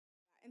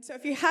So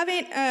if you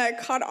haven't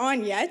caught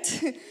on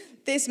yet,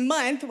 this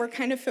month we're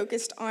kind of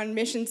focused on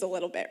missions a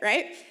little bit,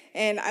 right?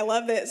 And I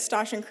love that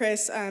Stosh and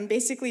Chris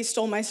basically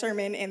stole my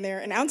sermon in their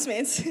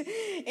announcements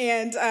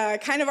and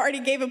kind of already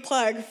gave a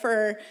plug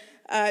for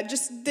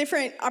just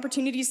different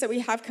opportunities that we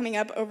have coming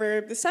up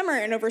over the summer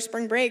and over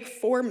spring break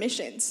for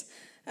missions.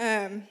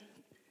 And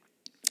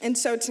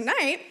so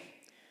tonight,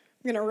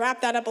 I'm going to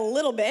wrap that up a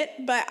little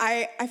bit, but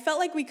I felt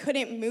like we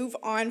couldn't move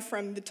on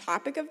from the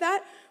topic of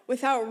that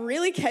without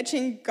really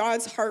catching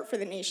God's heart for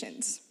the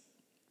nations.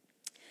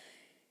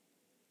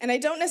 And I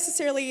don't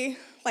necessarily,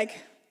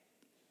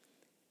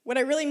 what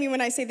I really mean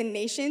when I say the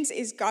nations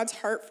is God's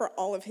heart for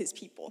all of his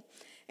people.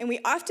 And we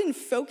often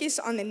focus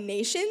on the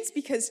nations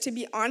because, to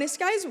be honest,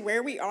 guys,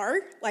 where we are,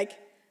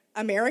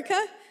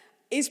 America,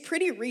 is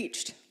pretty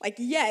reached.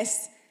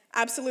 Yes,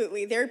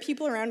 absolutely. There are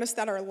people around us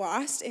that are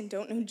lost and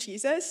don't know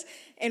Jesus,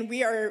 and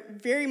we are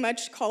very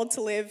much called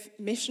to live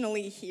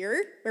missionally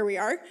here, where we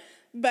are.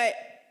 But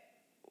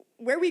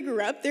where we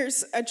grew up,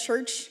 there's a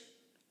church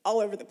all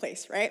over the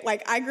place, right?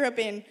 I grew up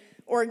in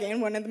Oregon,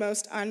 one of the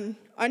most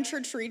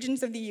unchurched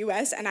regions of the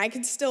U.S., and I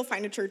could still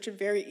find a church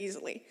very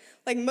easily.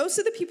 Most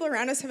of the people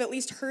around us have at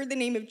least heard the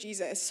name of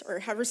Jesus or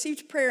have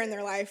received prayer in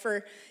their life,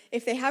 or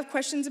if they have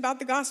questions about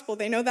the gospel,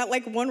 they know that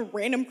one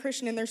random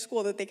Christian in their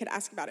school that they could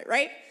ask about it,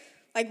 right?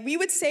 We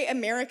would say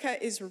America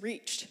is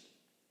reached.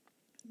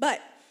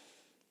 But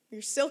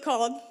we're still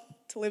called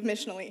to live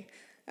missionally.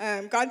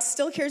 God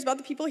still cares about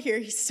the people here.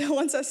 He still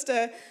wants us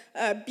to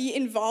be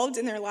involved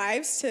in their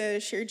lives, to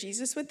share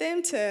Jesus with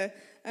them, to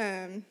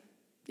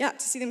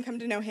see them come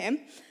to know him.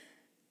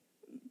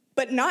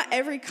 But not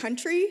every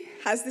country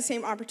has the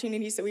same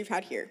opportunities that we've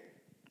had here,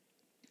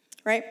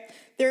 right?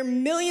 There are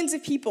millions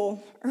of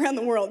people around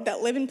the world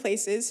that live in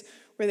places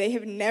where they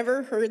have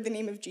never heard the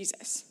name of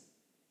Jesus,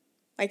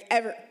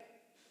 ever,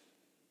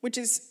 which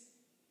is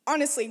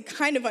honestly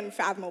kind of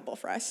unfathomable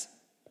for us.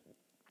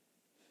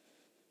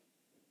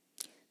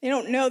 They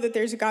don't know that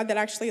there's a God that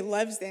actually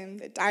loves them,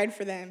 that died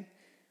for them,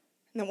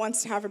 and that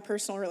wants to have a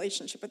personal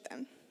relationship with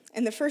them.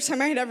 And the first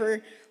time I had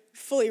ever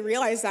fully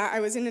realized that,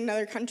 I was in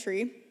another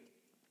country,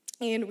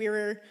 and we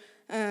were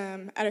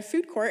at a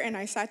food court, and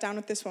I sat down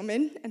with this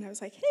woman, and I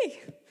was like,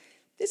 hey,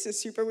 this is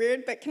super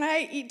weird, but can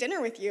I eat dinner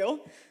with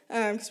you?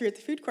 Because we were at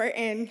the food court,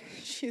 and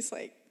she's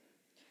like,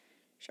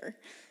 sure.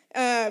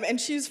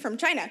 And she's from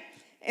China.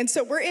 And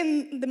so we're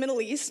in the Middle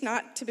East,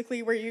 not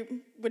typically where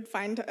you would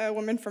find a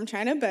woman from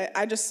China, but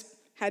I just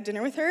had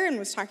dinner with her and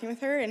was talking with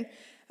her, and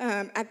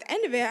at the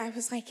end of it, I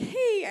was like,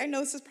 hey, I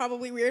know this is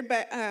probably weird,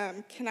 but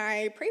can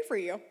I pray for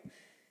you?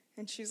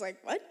 And she's like,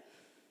 what?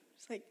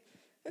 It's like,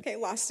 okay,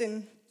 lost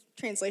in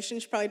translation.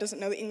 She probably doesn't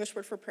know the English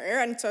word for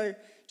prayer, and so I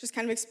just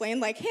kind of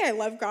explained, hey, I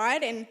love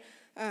God, and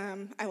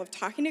I love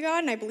talking to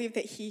God, and I believe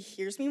that he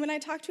hears me when I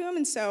talk to him,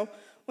 and so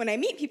when I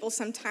meet people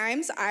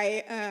sometimes,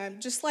 I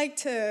just like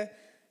to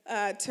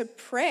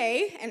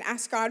pray and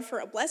ask God for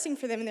a blessing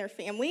for them and their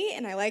family,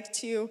 and I like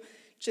to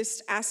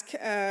just ask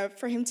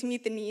for him to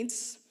meet the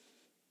needs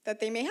that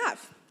they may have.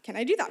 Can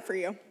I do that for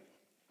you?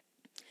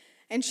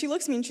 And she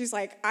looks at me and she's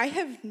like, I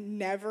have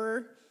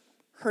never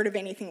heard of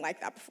anything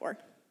like that before,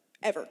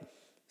 ever.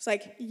 It's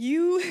like,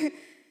 you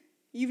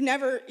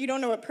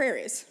don't know what prayer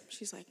is.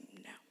 She's like,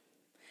 no.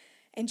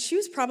 And she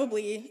was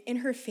probably in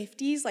her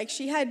 50s,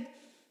 she had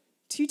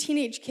 2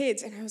 teenage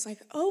kids, and I was like,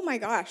 oh my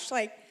gosh,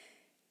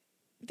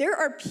 there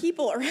are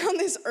people around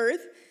this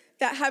earth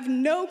that have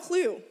no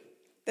clue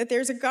that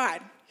there's a God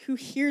who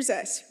hears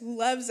us, who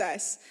loves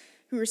us,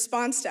 who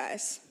responds to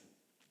us.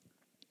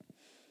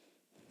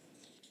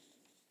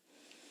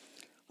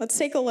 Let's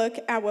take a look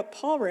at what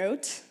Paul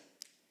wrote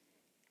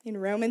in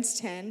Romans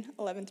 10,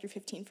 11 through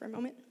 15 for a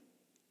moment.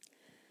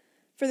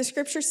 For the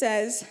scripture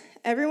says,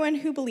 everyone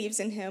who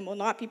believes in him will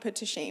not be put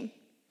to shame.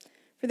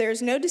 For there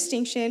is no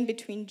distinction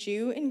between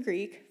Jew and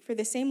Greek, for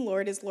the same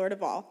Lord is Lord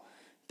of all,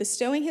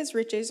 bestowing his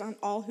riches on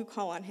all who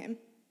call on him.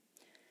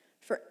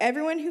 For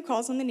everyone who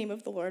calls on the name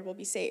of the Lord will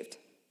be saved.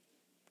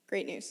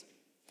 Great news.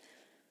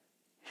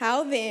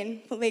 How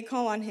then will they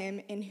call on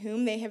him in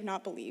whom they have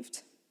not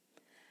believed?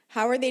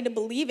 How are they to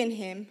believe in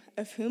him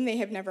of whom they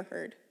have never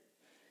heard?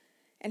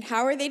 And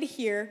how are they to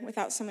hear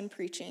without someone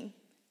preaching?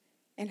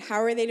 And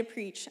how are they to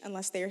preach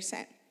unless they are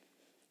sent?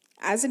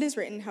 As it is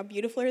written, how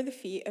beautiful are the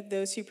feet of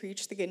those who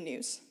preach the good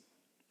news.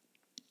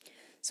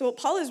 So what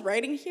Paul is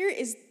writing here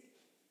is,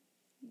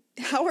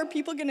 how are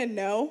people going to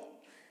know?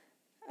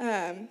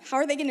 How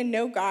are they going to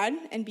know God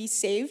and be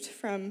saved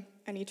from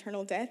an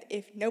eternal death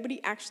if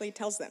nobody actually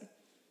tells them?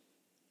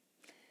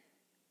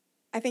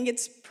 I think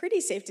it's pretty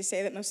safe to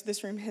say that most of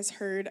this room has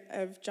heard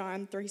of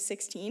John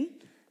 3:16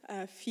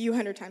 a few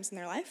hundred times in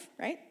their life,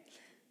 right?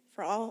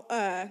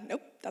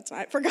 Nope, that's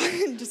not it. For God,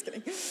 just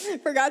kidding.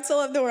 For God so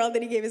loved the world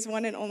that he gave his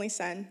one and only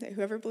Son, that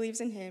whoever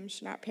believes in him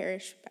should not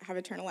perish but have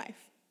eternal life.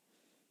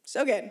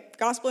 So good.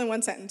 Gospel in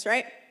one sentence,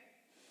 right?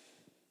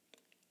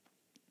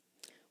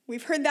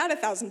 We've heard that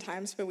 1,000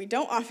 times, but we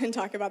don't often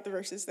talk about the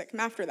verses that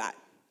come after that.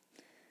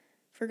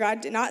 For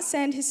God did not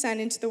send his Son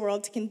into the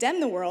world to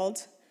condemn the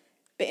world,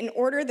 but in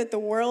order that the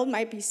world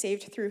might be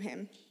saved through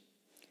him.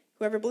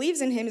 Whoever believes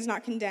in him is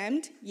not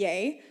condemned,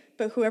 yea,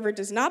 but whoever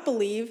does not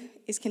believe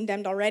is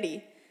condemned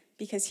already,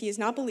 because he has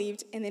not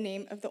believed in the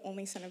name of the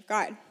only Son of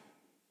God.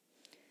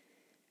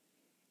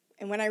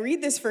 And when I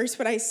read this verse,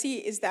 what I see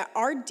is that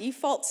our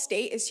default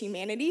state as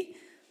humanity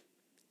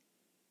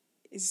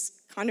is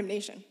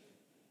condemnation.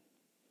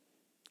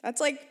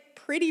 That's like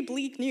pretty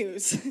bleak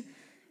news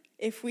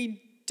if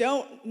we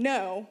don't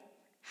know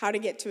how to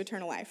get to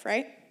eternal life,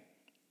 right?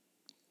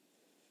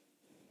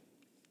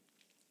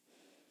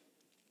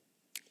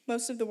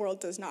 Most of the world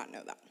does not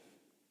know that.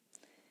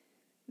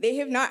 They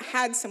have not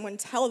had someone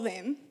tell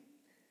them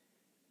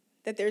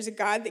that there's a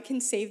God that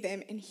can save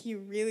them and he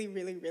really,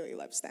 really, really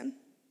loves them.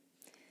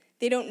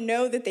 They don't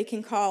know that they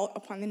can call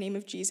upon the name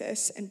of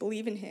Jesus and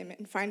believe in him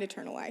and find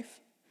eternal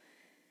life.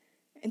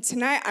 And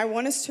tonight, I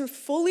want us to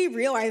fully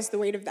realize the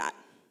weight of that.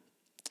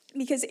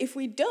 Because if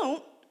we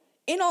don't,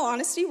 in all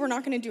honesty, we're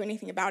not going to do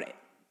anything about it.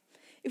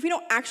 If we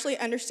don't actually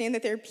understand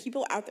that there are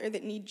people out there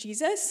that need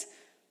Jesus,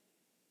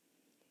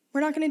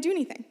 we're not going to do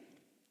anything.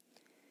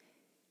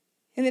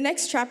 In the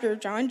next chapter of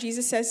John,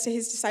 Jesus says to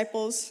his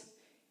disciples,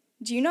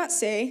 "Do you not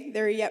say,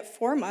 'There are yet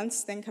 4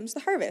 months, then comes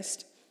the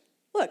harvest'?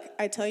 Look,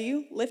 I tell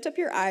you, lift up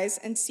your eyes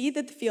and see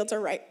that the fields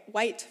are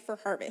white for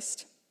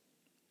harvest."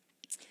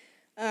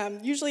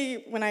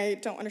 Usually when I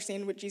don't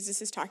understand what Jesus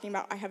is talking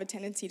about, I have a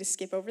tendency to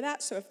skip over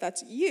that. So if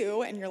that's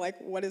you and you're like,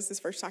 what is this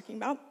verse talking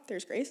about?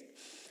 There's grace.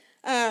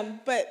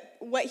 But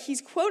what he's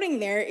quoting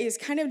there is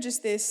kind of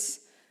just this,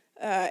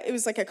 it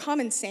was like a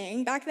common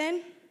saying back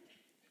then.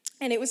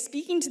 And it was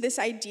speaking to this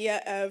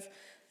idea of,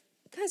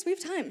 guys, we have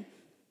time.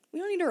 We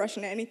don't need to rush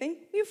into anything.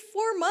 We have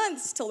 4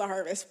 months till the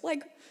harvest.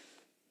 Like,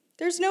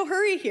 there's no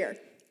hurry here.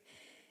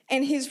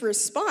 And his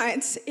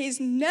response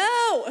is,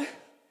 no,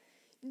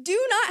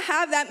 do not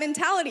have that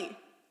mentality.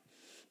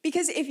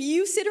 Because if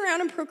you sit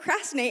around and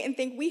procrastinate and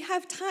think we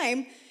have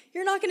time,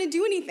 you're not going to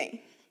do anything.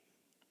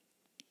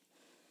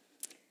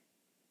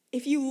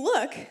 If you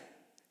look,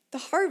 the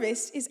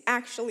harvest is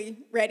actually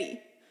ready.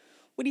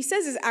 What he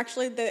says is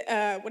actually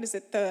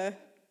the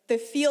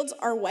fields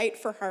are white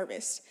for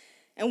harvest.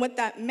 And what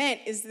that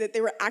meant is that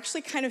they were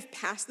actually kind of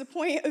past the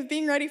point of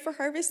being ready for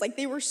harvest. Like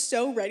they were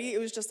so ready, it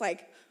was just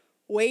like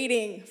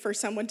waiting for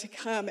someone to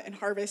come and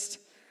harvest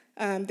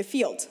the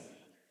field.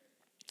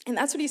 And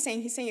that's what he's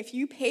saying. He's saying if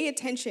you pay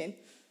attention,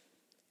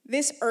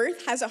 this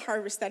earth has a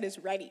harvest that is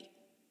ready.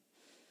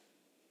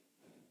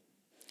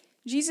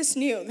 Jesus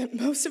knew that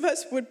most of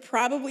us would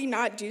probably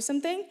not do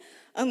something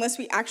unless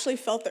we actually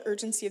felt the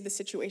urgency of the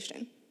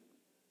situation.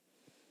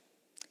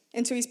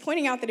 And so he's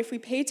pointing out that if we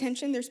pay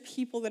attention, there's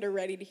people that are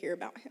ready to hear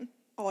about him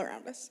all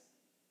around us.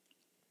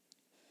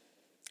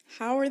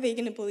 How are they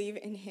going to believe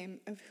in him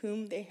of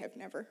whom they have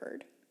never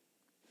heard?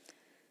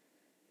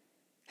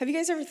 Have you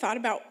guys ever thought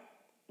about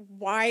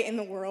why in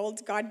the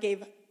world God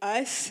gave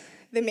us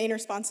the main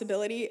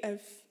responsibility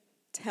of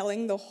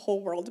telling the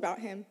whole world about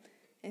him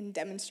and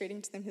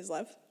demonstrating to them his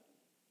love?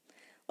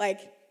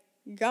 Like,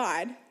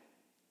 God,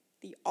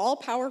 the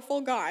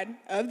all-powerful God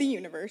of the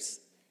universe,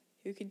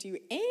 who could do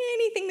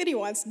anything that he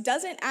wants,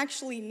 doesn't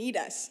actually need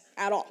us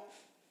at all.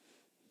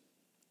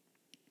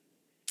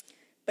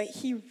 But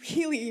he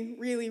really,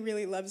 really,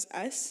 really loves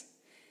us.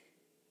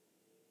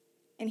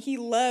 And he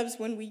loves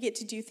when we get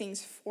to do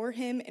things for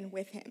him and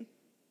with him.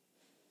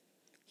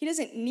 He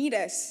doesn't need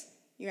us,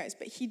 you guys,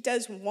 but he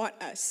does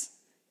want us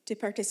to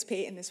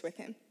participate in this with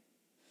him.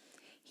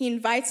 He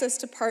invites us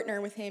to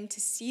partner with him to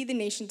see the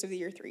nations of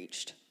the earth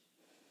reached.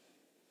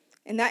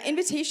 And that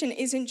invitation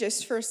isn't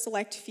just for a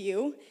select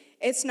few.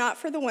 It's not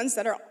for the ones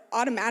that are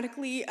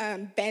automatically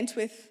bent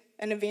with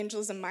an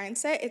evangelism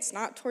mindset. It's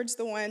not towards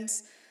the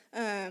ones,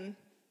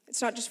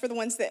 it's not just for the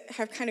ones that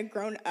have kind of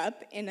grown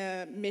up in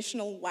a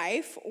missional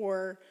life,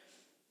 or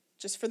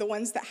just for the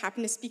ones that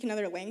happen to speak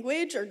another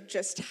language or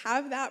just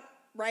have that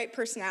right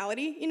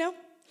personality, you know?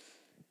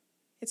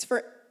 It's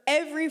for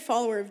every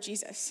follower of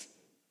Jesus.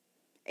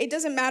 It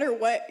doesn't matter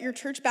what your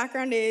church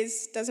background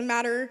is. Doesn't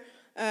matter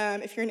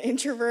if you're an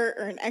introvert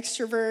or an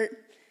extrovert.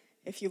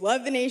 If you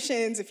love the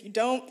nations, if you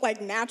don't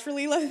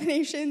naturally love the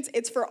nations,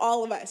 it's for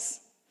all of us.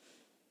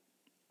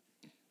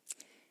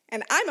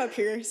 And I'm up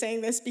here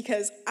saying this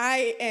because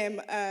I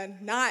am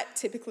not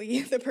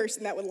typically the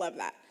person that would love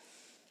that.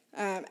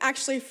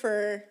 Actually,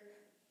 for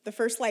the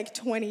first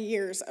 20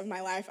 years of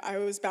my life, I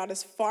was about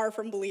as far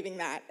from believing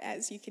that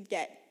as you could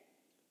get.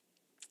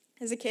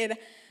 As a kid,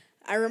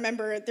 I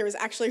remember there was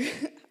actually,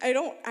 I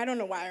don't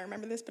know why I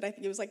remember this, but I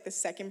think it was the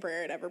second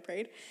prayer I'd ever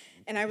prayed.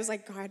 And I was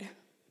like, God,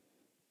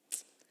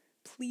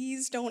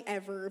 please don't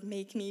ever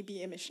make me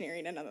be a missionary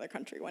in another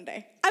country one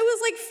day. I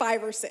was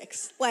 5 or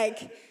 6,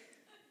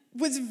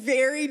 was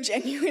very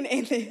genuine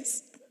in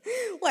this.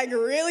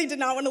 Really did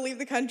not want to leave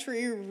the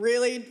country,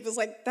 really was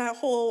that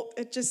whole,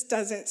 it just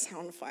doesn't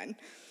sound fun.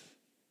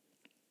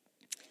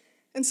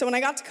 And so when I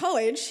got to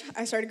college,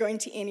 I started going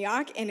to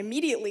Antioch and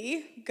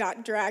immediately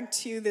got dragged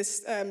to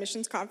this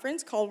missions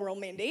conference called World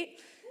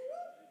Mandate,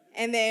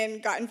 and then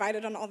got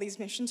invited on all these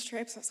missions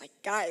trips. I was like,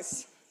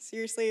 guys,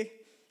 seriously,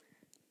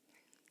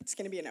 it's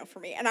going to be a no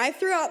for me. And I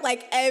threw out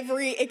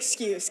every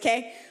excuse,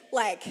 okay?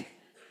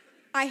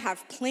 I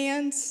have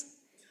plans.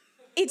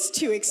 It's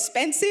too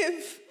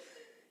expensive.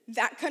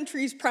 That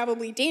country is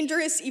probably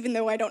dangerous, even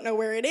though I don't know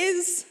where it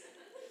is.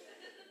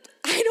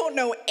 I don't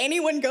know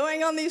anyone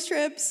going on these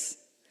trips.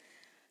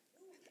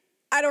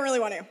 I don't really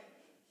want to.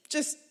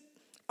 Just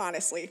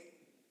honestly.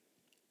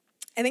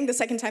 I think the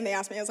second time they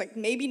asked me, I was like,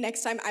 maybe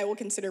next time I will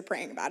consider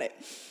praying about it.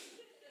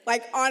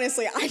 Like,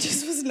 honestly, I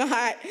just was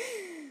not,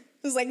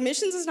 it was like,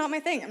 missions is not my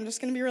thing. I'm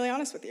just going to be really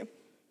honest with you.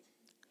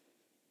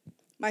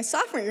 My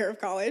sophomore year of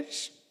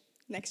college,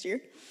 next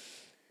year,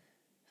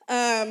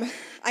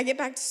 I get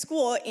back to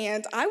school,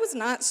 and I was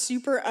not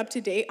super up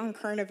to date on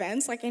current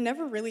events. Like, I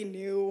never really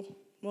knew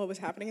what was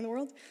happening in the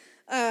world.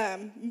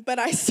 But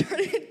I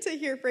started to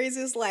hear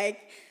phrases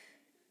like,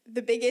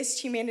 the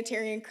biggest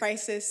humanitarian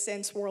crisis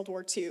since World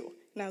War II.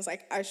 And I was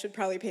like, I should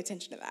probably pay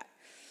attention to that.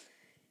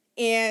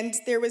 And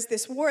there was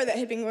this war that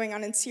had been going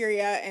on in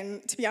Syria,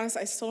 and to be honest,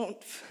 I still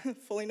don't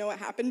fully know what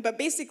happened, but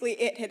basically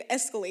it had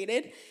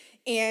escalated,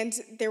 and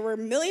there were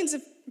millions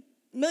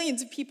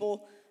of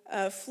people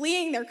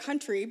fleeing their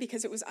country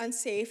because it was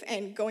unsafe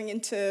and going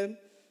into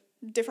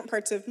different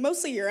parts of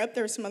mostly Europe.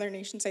 There were some other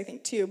nations, I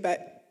think, too,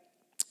 but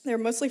they were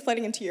mostly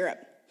flooding into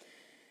Europe.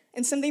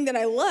 And something that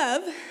I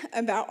love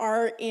about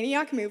our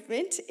Antioch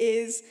movement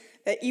is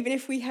that even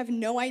if we have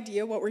no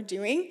idea what we're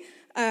doing,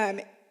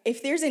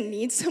 if there's a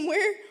need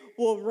somewhere,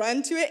 we'll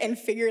run to it and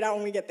figure it out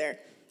when we get there.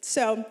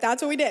 So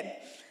that's what we did.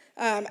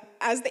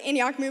 As the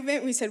Antioch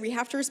movement, we said we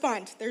have to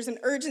respond. There's an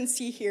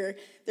urgency here.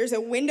 There's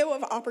a window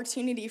of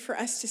opportunity for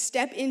us to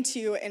step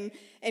into and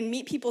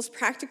meet people's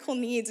practical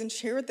needs and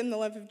share with them the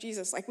love of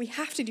Jesus. Like, we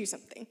have to do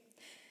something.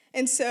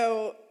 And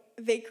so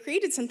they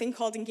created something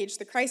called Engage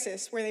the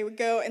Crisis, where they would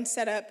go and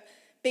set up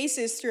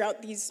bases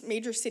throughout these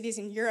major cities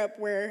in Europe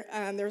where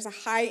there was a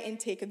high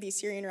intake of these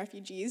Syrian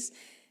refugees.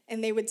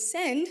 And they would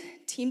send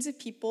teams of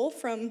people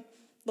from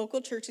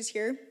local churches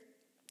here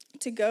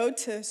to go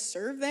to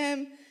serve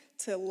them,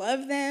 to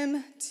love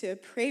them, to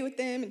pray with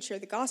them and share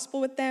the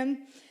gospel with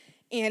them.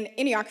 And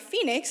Antioch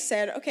Phoenix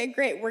said, okay,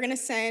 great, we're kind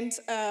of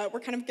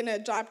going to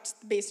adopt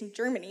the base in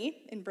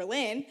Germany, in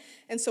Berlin,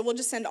 and so we'll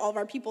just send all of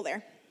our people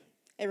there,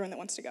 everyone that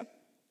wants to go.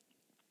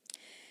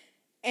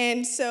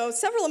 And so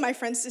several of my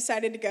friends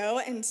decided to go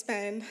and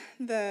spend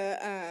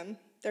their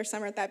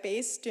summer at that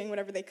base doing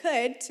whatever they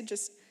could to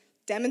just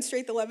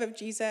demonstrate the love of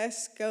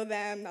Jesus. Go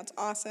them, that's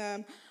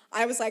awesome.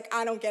 I was like,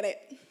 I don't get it.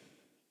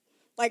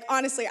 Like,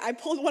 honestly, I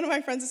pulled one of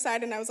my friends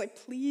aside and I was like,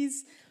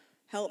 please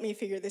help me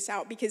figure this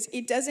out, because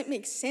it doesn't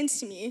make sense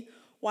to me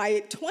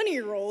why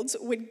 20-year-olds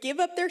would give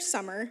up their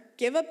summer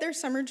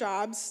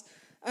jobs,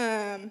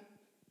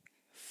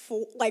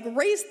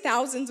 raise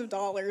thousands of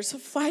dollars,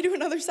 fly to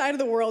another side of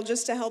the world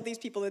just to help these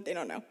people that they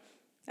don't know.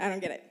 I don't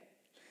get it.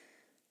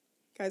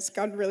 Guys,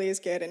 God really is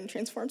good and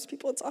transforms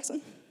people. It's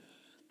awesome.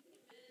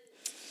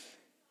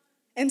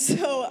 And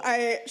so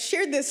I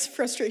shared this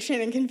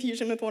frustration and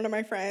confusion with one of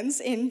my friends,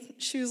 and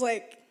she was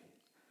like,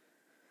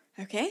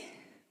 okay,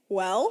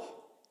 well,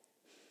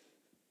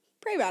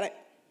 pray about it.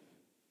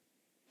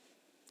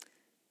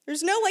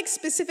 There's no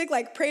specific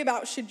pray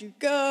about should you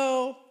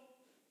go,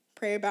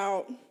 pray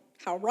about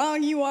how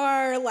wrong you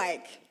are,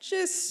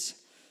 just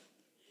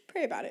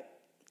pray about it.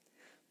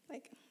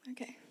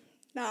 Okay,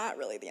 not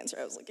really the answer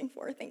I was looking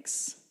for,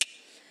 thanks.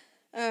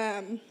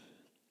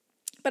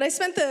 But I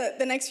spent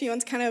the next few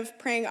months kind of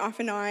praying off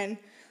and on,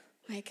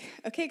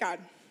 okay, God,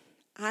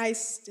 I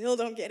still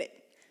don't get it,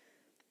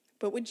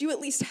 but would you at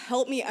least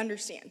help me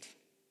understand?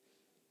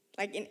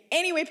 In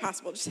any way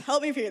possible, just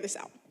help me figure this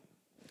out.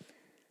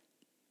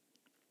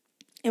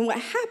 And what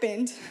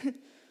happened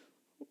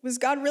was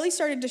God really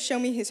started to show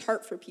me his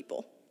heart for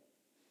people.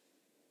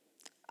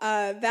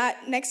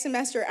 That next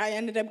semester, I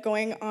ended up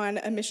going on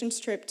a missions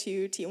trip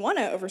to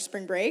Tijuana over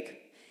spring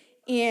break.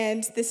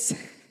 And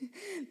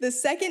the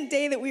second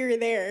day that we were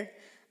there,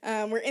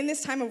 we're in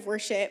this time of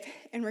worship,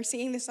 and we're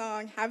singing the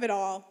song, Have It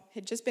All. It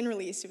had just been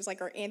released. It was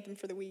our anthem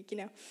for the week,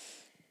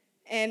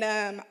 And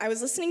I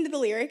was listening to the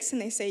lyrics,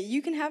 and they say,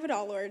 you can have it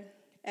all, Lord,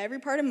 every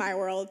part of my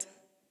world.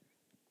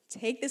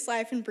 Take this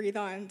life and breathe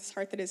on this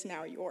heart that is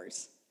now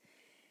yours.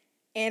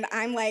 And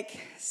I'm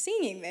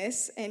singing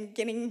this and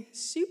getting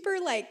super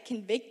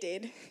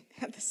convicted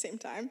at the same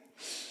time,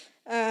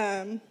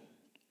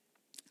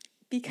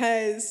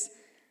 because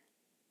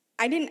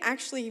I didn't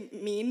actually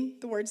mean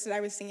the words that I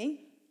was singing,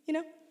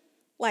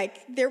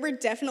 there were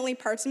definitely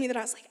parts of me that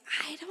I was like,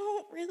 I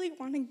don't really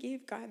want to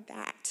give God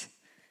that.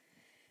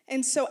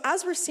 And so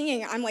as we're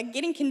singing, I'm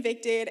getting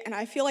convicted, and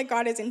I feel like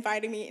God is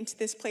inviting me into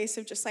this place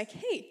of just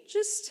hey,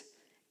 just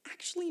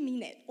actually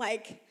mean it.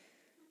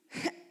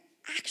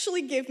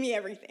 Actually give me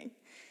everything.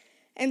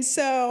 And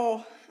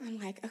so I'm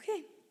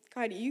okay,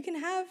 God, you can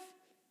have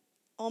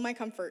all my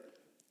comfort.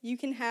 You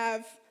can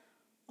have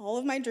all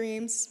of my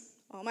dreams,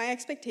 all my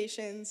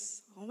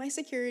expectations, all my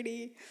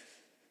security.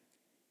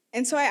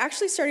 And so I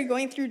actually started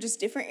going through just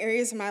different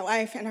areas of my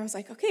life, and I was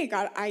okay,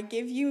 God, I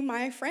give you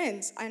my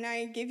friends, and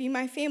I give you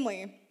my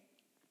family.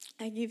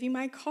 I give you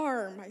my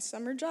car, my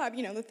summer job,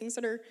 the things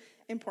that are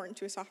important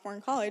to a sophomore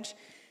in college.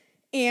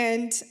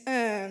 And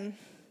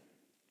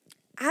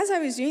as I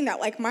was doing that,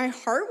 like my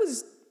heart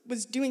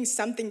was doing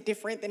something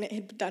different than it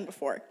had done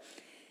before.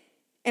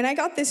 And I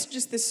got this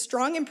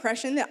strong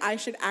impression that I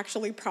should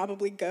actually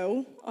probably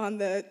go on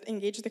the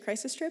Engage the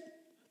Crisis trip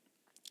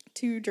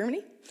to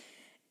Germany.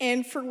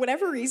 And for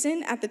whatever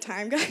reason at the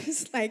time,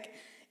 guys, like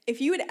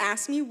if you had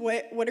asked me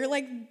what are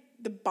like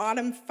the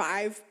bottom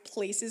 5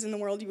 places in the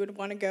world you would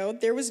want to go,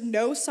 there was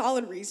no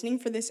solid reasoning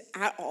for this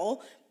at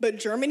all, but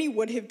Germany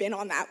would have been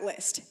on that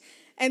list.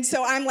 And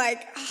so I'm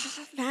like,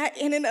 that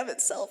in and of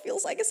itself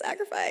feels like a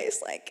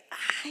sacrifice. Like,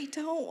 I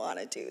don't want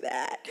to do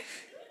that.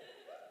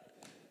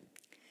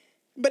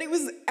 But it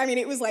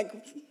was like,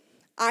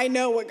 I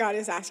know what God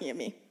is asking of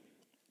me.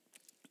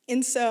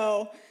 And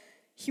so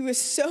he was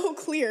so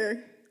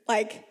clear,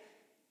 like,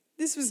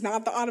 this was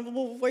not the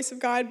audible voice of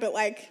God, but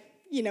like,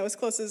 as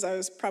close as I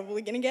was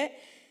probably going to get.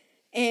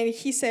 And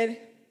he said,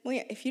 well,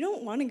 yeah, if you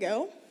don't want to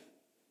go,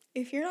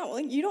 if you're not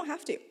willing, you don't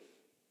have to. And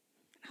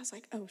I was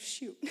like, oh,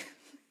 shoot.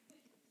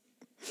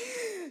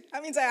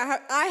 That means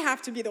I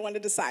have to be the one to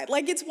decide.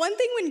 Like, it's one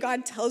thing when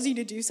God tells you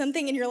to do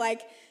something and you're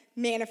like,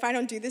 man, if I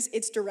don't do this,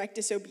 it's direct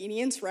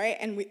disobedience, right?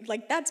 And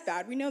that's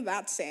bad. We know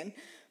that's sin.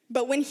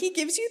 But when he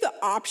gives you the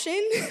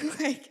option,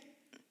 like,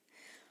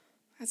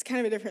 that's kind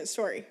of a different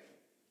story.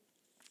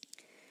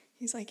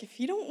 He's like, if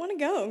you don't want to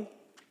go,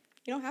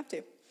 you don't have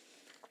to.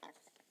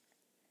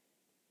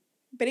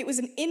 But it was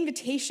an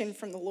invitation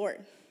from the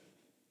Lord.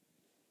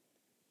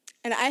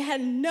 And I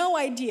had no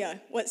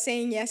idea what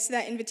saying yes to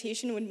that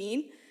invitation would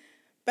mean.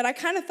 But I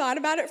kind of thought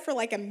about it for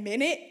like a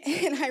minute,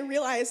 and I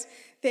realized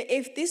that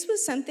if this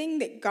was something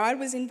that God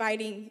was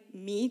inviting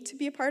me to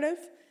be a part of,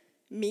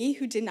 me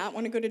who did not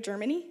want to go to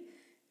Germany,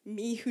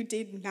 me who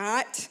did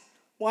not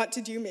want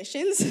to do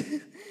missions,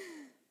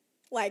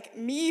 like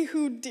me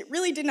who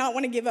really did not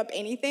want to give up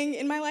anything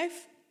in my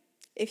life,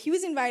 if he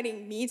was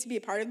inviting me to be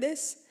a part of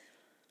this,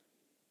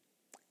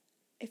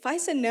 if I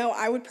said no,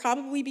 I would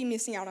probably be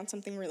missing out on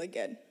something really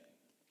good.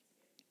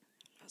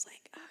 I was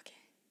like, okay,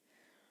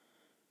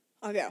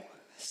 I'll go.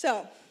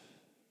 So,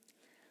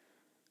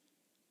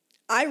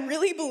 I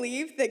really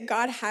believe that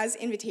God has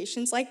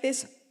invitations like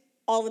this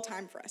all the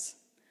time for us.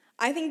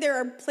 I think there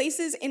are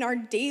places in our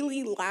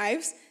daily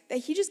lives that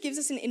he just gives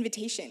us an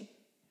invitation.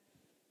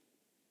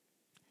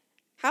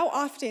 How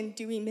often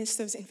do we miss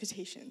those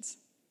invitations?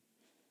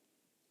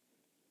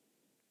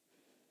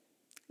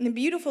 And the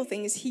beautiful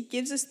thing is he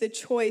gives us the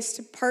choice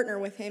to partner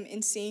with him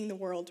in seeing the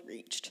world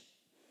reached.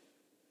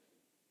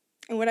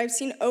 And what I've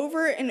seen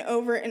over and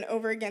over and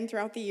over again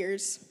throughout the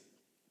years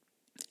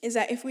is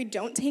that if we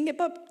don't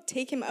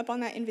take him up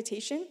on that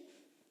invitation,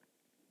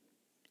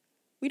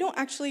 we don't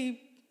actually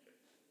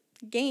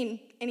gain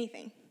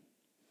anything.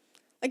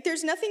 Like,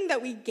 there's nothing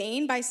that we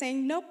gain by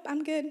saying, nope,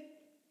 I'm good.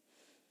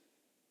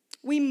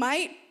 We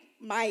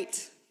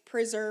might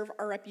preserve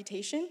our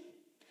reputation.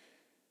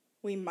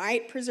 We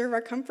might preserve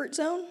our comfort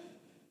zone.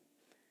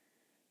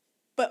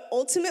 But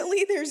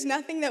ultimately, there's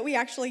nothing that we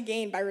actually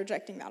gain by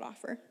rejecting that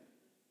offer.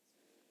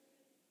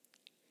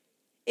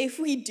 If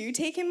we do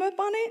take him up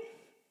on it,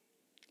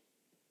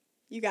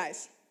 you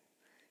guys,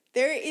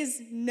 there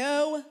is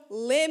no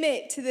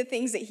limit to the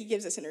things that he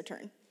gives us in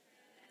return.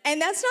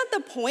 And that's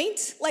not the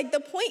point. Like, the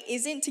point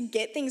isn't to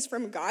get things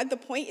from God. The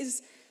point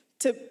is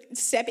to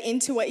step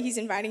into what he's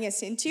inviting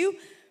us into.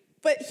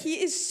 But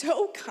he is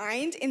so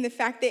kind in the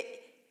fact that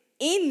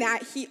in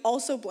that, he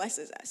also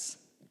blesses us.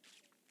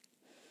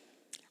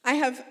 I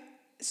have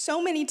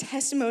so many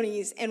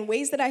testimonies and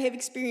ways that I have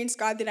experienced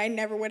God that I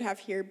never would have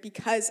here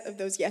because of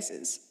those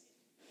yeses.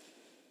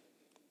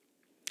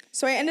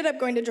 So I ended up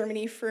going to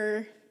Germany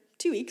for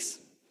 2 weeks.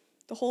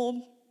 The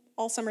whole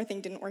all summer thing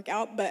didn't work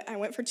out, but I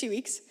went for 2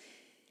 weeks.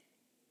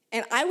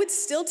 And I would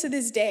still to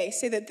this day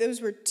say that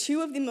those were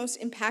 2 of the most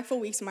impactful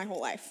weeks of my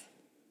whole life.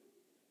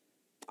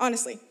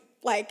 Honestly,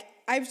 like,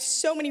 I have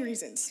so many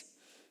reasons.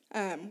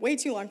 Way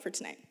too long for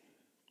tonight.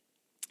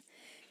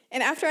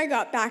 And after I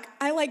got back,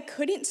 I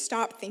couldn't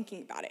stop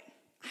thinking about it.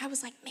 I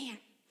was like, man,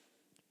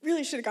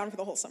 really should have gone for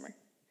the whole summer.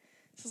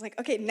 So I was like,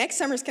 okay, next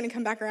summer's gonna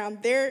come back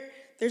around.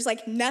 There's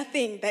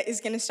nothing that is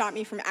gonna stop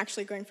me from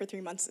actually going for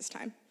 3 months this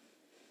time.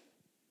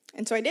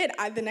 And so I did.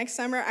 The next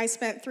summer, I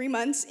spent 3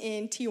 months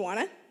in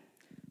Tijuana,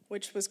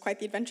 which was quite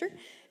the adventure.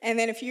 And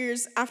then a few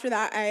years after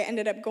that, I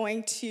ended up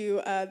going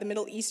to the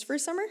Middle East for a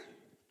summer,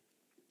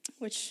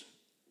 which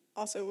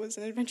also was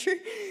an adventure.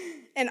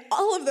 And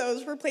all of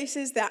those were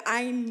places that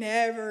I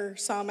never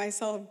saw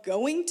myself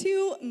going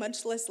to,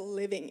 much less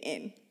living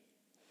in.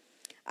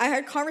 I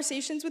had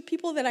conversations with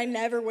people that I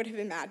never would have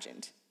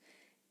imagined,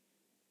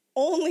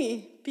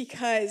 only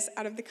because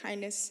out of the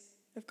kindness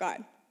of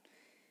God.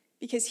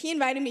 Because he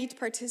invited me to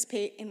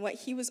participate in what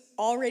he was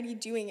already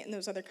doing in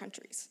those other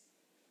countries.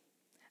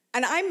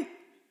 And I'm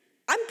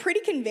pretty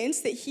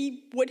convinced that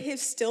he would have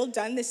still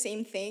done the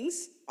same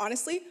things,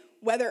 honestly,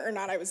 whether or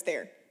not I was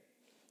there.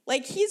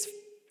 Like, he's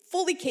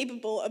fully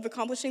capable of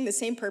accomplishing the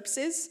same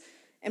purposes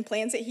and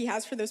plans that he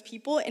has for those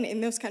people and in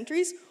those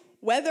countries,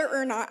 whether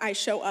or not I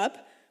show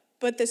up.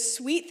 But the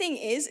sweet thing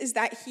is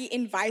that he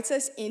invites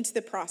us into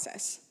the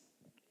process.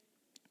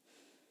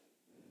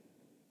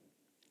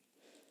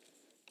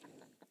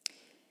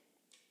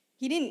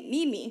 He didn't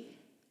need me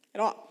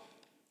at all.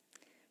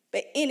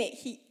 But in it,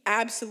 he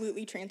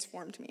absolutely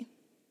transformed me.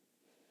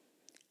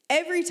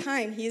 Every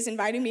time he has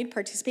invited me to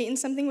participate in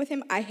something with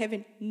him, I have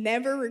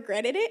never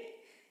regretted it,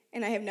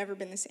 and I have never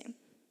been the same.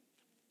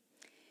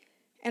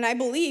 And I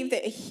believe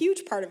that a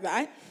huge part of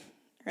that,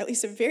 or at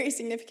least a very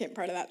significant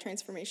part of that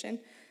transformation,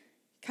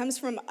 comes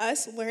from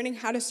us learning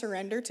how to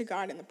surrender to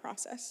God in the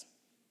process.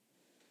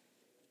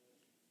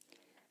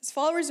 As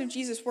followers of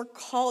Jesus, we're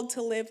called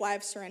to live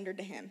lives surrendered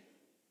to him.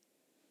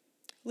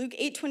 Luke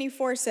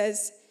 8:24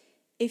 says,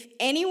 "If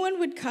anyone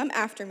would come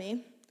after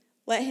me,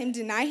 let him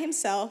deny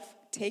himself,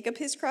 take up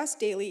his cross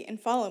daily, and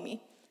follow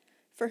me.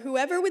 For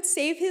whoever would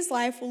save his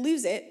life will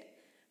lose it,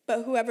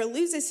 but whoever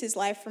loses his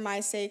life for my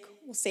sake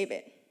will save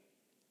it."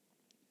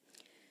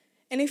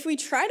 And if we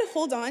try to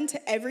hold on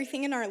to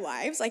everything in our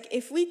lives, like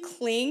if we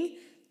cling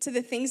to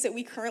the things that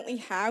we currently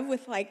have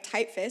with like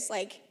tight fists,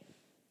 like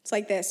it's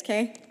like this,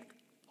 okay?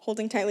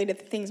 Holding tightly to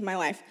the things in my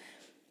life.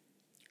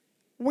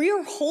 We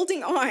are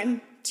holding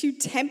on to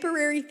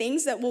temporary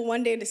things that will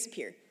one day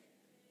disappear.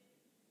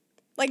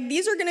 Like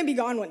these are gonna be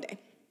gone one day.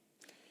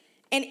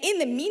 And in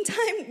the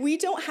meantime, we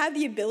don't have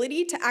the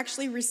ability to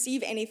actually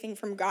receive anything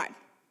from God.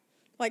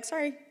 Like,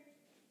 sorry,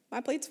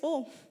 my plate's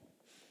full.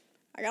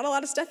 I got a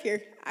lot of stuff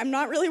here. I'm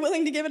not really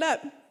willing to give it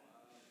up.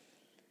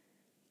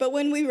 But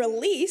when we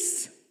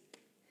release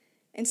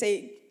and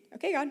say,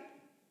 okay, God,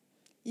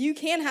 you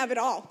can have it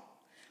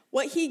all.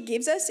 What he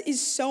gives us is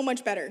so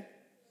much better.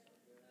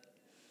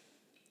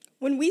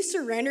 When we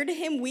surrender to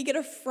him, we get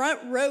a front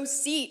row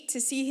seat to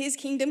see his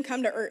kingdom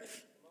come to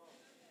earth.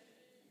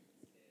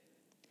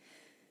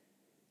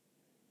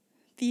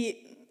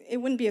 It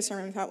wouldn't be a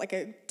sermon without like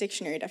a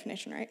dictionary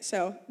definition, right?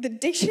 So the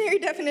dictionary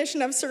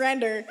definition of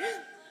surrender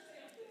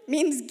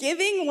means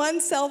giving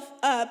oneself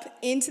up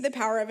into the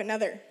power of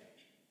another.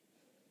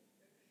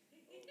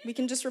 We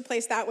can just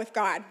replace that with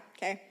God,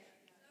 okay?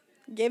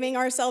 Giving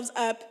ourselves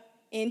up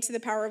into the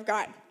power of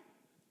God.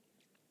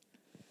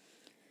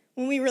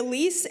 When we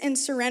release and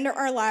surrender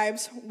our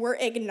lives, we're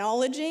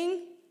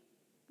acknowledging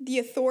the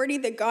authority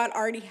that God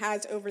already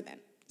has over them.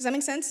 Does that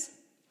make sense?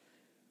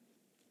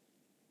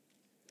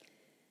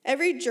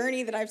 Every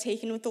journey that I've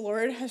taken with the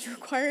Lord has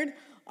required,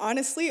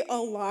 honestly, a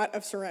lot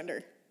of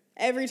surrender.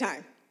 Every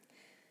time.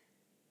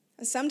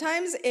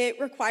 Sometimes it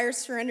requires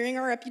surrendering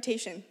our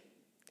reputation.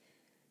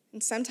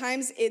 And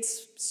sometimes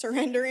it's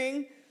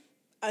surrendering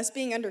us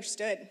being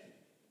understood.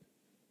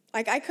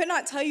 Like, I could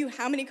not tell you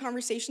how many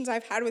conversations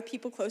I've had with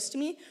people close to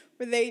me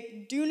where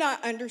they do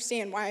not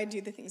understand why I do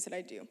the things that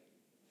I do.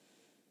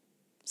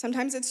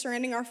 Sometimes it's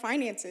surrendering our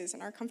finances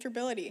and our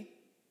comfortability.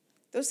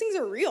 Those things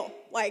are real.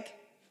 Like,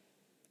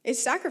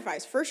 it's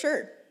sacrifice, for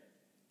sure.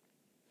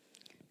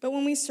 But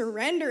when we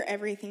surrender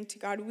everything to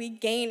God, we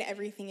gain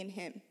everything in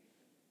him.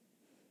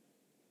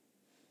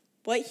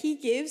 What he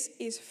gives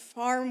is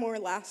far more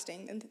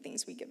lasting than the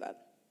things we give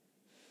up.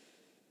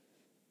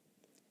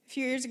 A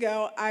few years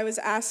ago, I was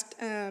asked,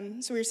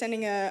 so we were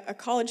sending a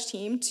college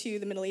team to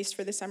the Middle East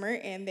for the summer,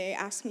 and they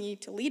asked me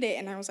to lead it,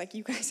 and I was like,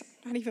 you guys,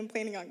 I'm not even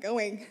planning on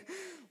going.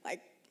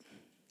 Like,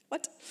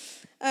 what?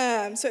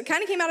 So it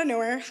kind of came out of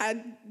nowhere,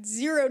 had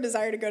zero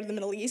desire to go to the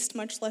Middle East,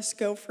 much less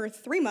go for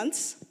 3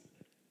 months.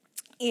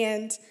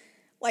 And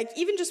like,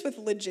 even just with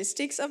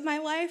logistics of my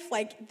life,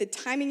 like, the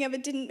timing of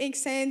it didn't make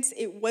sense.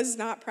 It was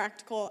not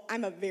practical.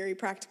 I'm a very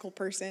practical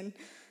person,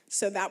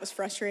 so that was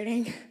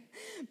frustrating.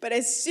 But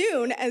as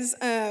soon as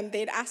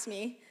they'd asked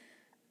me,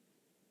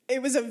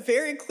 it was a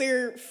very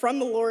clear, from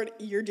the Lord,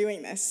 you're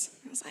doing this.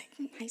 I was like,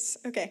 nice,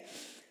 okay.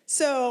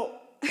 So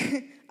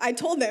I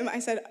told them, I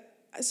said,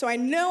 so I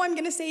know I'm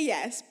going to say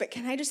yes, but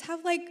can I just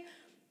have like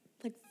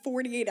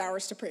 48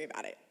 hours to pray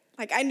about it?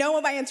 Like, I know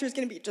what my answer is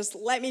going to be. Just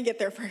let me get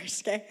there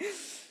first, okay?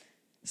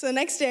 So the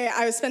next day,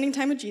 I was spending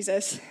time with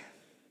Jesus,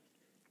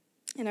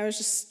 and I was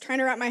just trying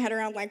to wrap my head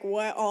around, like,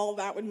 what all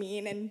that would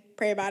mean and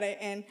pray about it.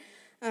 And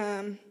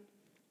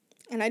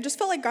I just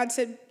felt like God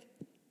said,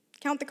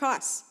 count the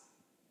costs.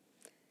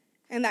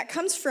 And that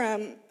comes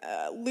from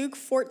Luke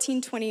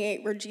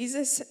 14:28, where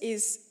Jesus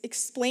is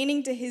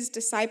explaining to his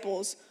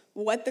disciples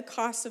what the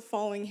costs of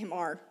following him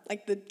are.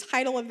 Like, the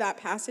title of that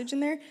passage in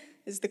there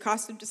is the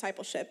cost of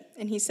discipleship.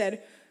 And he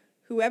said,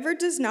 whoever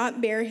does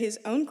not bear his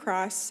own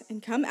cross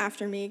and come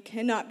after me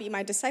cannot be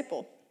my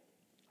disciple.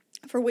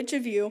 For which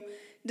of you,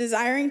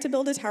 desiring to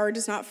build a tower,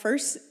 does not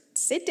first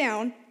sit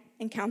down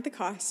and count the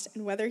cost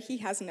and whether he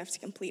has enough to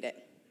complete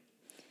it?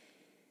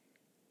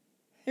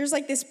 There's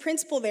like this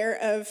principle there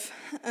of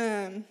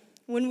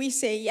when we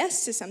say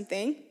yes to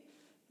something,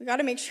 we got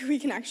to make sure we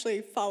can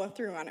actually follow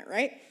through on it,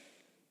 right?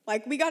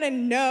 Like, we got to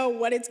know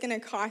what it's going to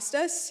cost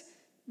us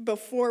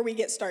before we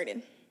get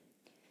started.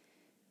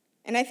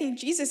 And I think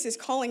Jesus is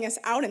calling us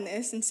out in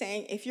this and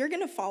saying, if you're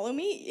going to follow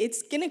me,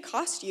 it's going to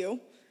cost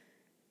you,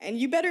 and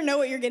you better know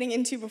what you're getting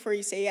into before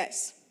you say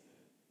yes.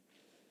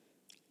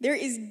 There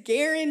is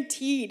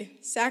guaranteed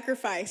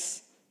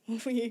sacrifice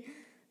when we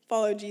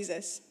follow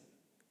Jesus.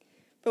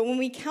 But when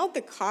we count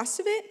the cost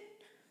of it,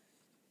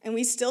 and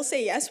we still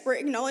say yes, we're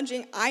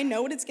acknowledging, I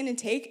know what it's going to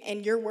take,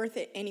 and you're worth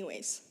it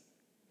anyways.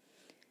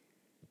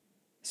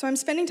 So I'm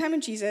spending time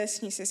with Jesus,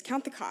 and he says,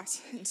 count the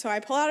cost. And so I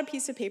pull out a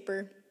piece of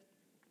paper,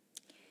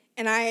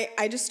 and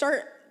I just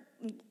start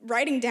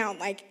writing down,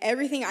 like,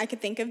 everything I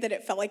could think of that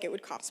it felt like it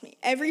would cost me.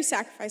 Every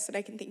sacrifice that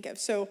I can think of.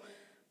 So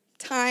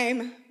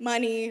time,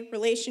 money,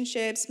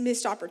 relationships,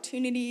 missed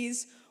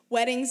opportunities,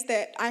 weddings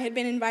that I had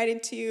been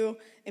invited to,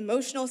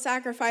 emotional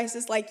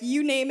sacrifices, like,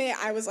 you name it,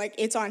 I was like,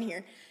 it's on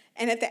here.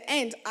 And at the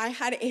end, I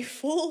had a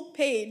full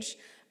page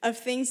of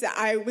things that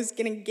I was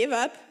going to give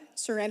up,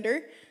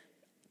 surrender,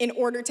 in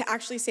order to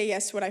actually say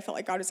yes to what I felt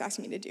like God was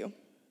asking me to do.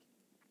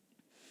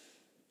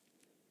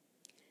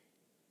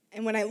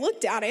 And when I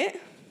looked at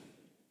it,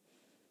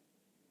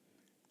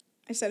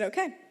 I said,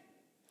 okay,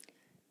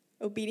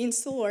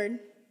 obedience to the Lord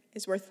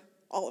is worth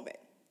all of it.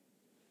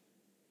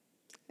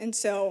 And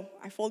so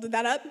I folded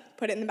that up,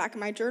 put it in the back of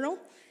my journal,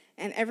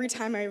 and every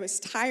time I was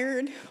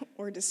tired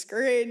or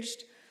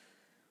discouraged,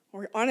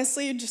 or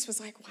honestly just was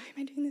like, why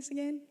am I doing this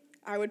again?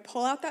 I would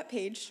pull out that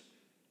page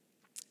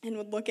and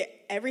would look at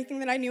everything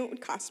that I knew it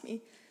would cost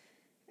me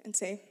and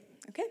say,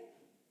 okay,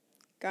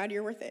 God,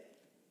 you're worth it.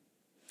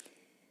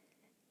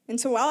 And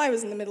so while I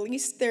was in the Middle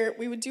East,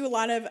 we would do a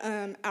lot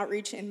of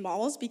outreach in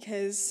malls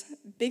because,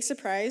 big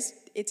surprise,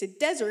 it's a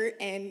desert,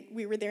 and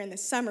we were there in the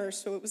summer,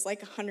 so it was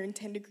like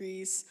 110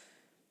 degrees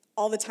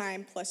all the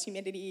time, plus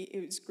humidity.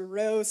 It was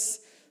gross.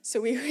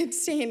 So we would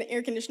stay in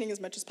air conditioning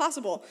as much as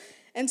possible.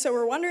 And so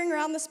we're wandering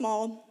around this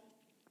mall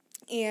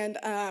and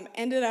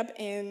ended up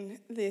in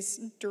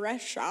this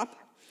dress shop.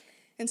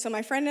 And so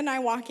my friend and I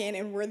walk in,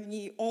 and we're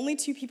the only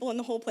two people in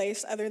the whole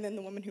place other than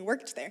the woman who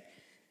worked there.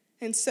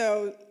 And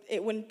so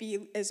it wouldn't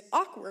be as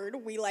awkward.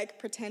 We, like,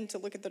 pretend to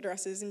look at the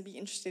dresses and be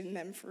interested in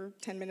them for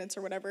 10 minutes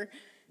or whatever.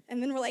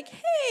 And then we're like,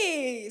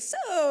 hey,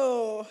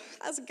 so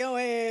how's it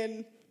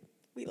going?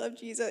 We love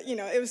Jesus. You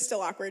know, it was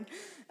still awkward.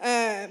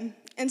 And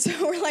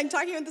so we're, like,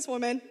 talking with this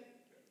woman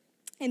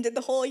and did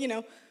the whole,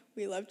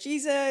 we love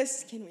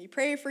Jesus. Can we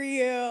pray for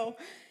you?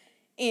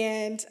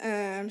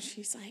 And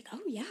she's like,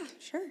 oh, yeah,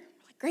 sure.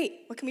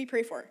 Great, what can we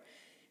pray for?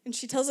 And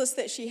she tells us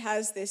that she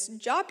has this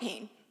jaw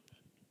pain.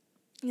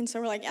 And so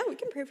we're like, yeah, we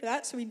can pray for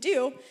that. So we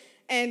do.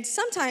 And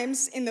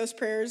sometimes in those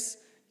prayers,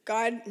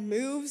 God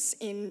moves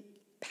in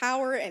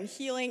power and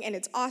healing, and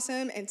it's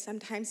awesome. And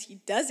sometimes he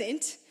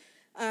doesn't.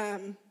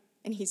 And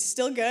he's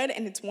still good,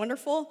 and it's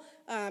wonderful.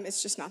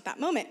 It's just not that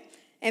moment.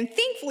 And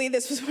thankfully,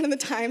 this was one of the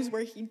times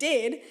where he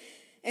did.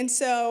 And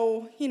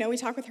so, we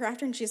talk with her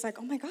after, and she's like,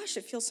 oh my gosh,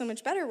 it feels so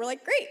much better. We're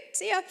like, great,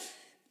 see ya.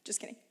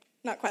 Just kidding.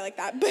 Not quite like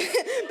that, but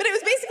it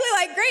was basically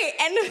like, great,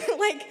 and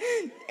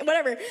like,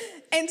 whatever.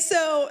 And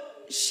so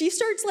she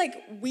starts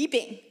like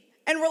weeping,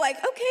 and we're like,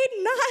 okay,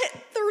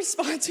 not the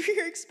response we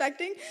were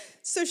expecting.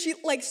 So she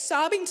like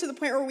sobbing to the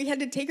point where we had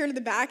to take her to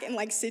the back and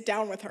like sit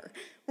down with her.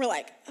 We're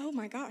like, oh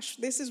my gosh,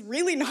 this is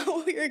really not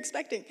what we were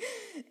expecting.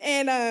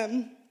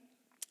 And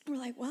we're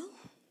like, well,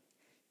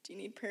 do you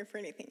need prayer for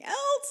anything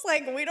else?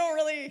 Like, we don't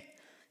really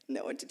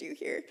know what to do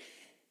here.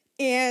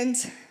 And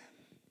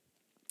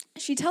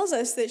she tells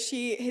us that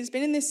she has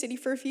been in this city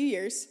for a few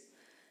years.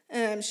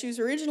 She was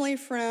originally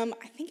from,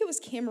 I think it was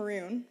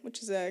Cameroon,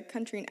 which is a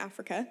country in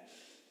Africa.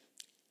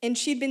 And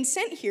she'd been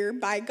sent here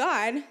by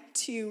God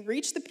to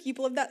reach the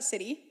people of that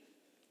city.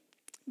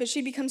 But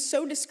she'd become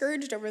so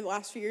discouraged over the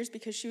last few years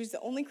because she was the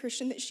only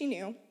Christian that she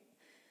knew.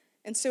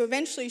 And so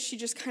eventually she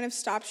just kind of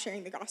stopped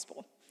sharing the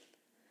gospel.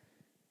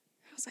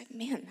 I was like,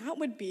 man, that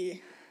would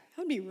be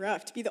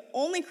rough to be the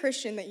only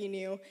Christian that you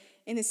knew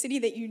in a city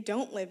that you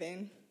don't live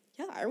in.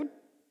 Yeah, I would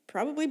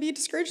probably be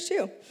discouraged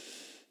too.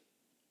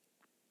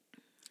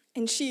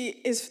 And she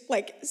is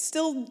like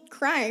still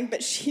crying,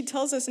 but she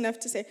tells us enough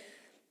to say,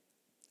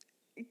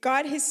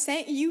 God has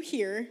sent you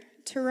here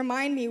to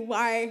remind me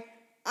why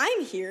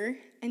I'm here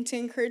and to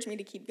encourage me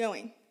to keep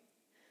going.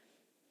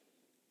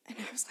 And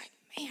I was like,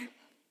 man.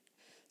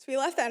 So we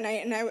left that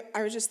night, and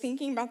I was just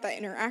thinking about that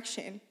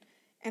interaction,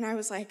 and I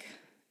was like,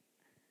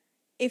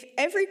 if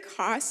every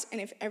cost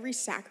and if every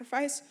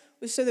sacrifice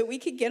was so that we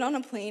could get on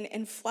a plane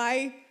and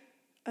fly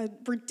a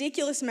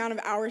ridiculous amount of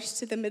hours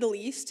to the Middle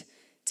East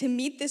to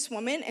meet this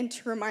woman and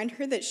to remind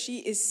her that she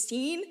is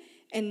seen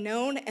and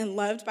known and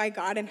loved by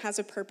God and has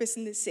a purpose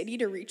in the city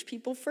to reach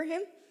people for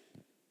him,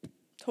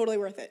 totally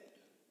worth it.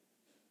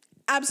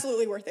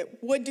 Absolutely worth it.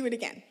 Would do it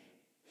again.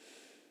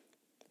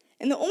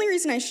 And the only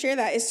reason I share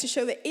that is to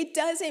show that it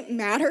doesn't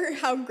matter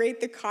how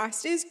great the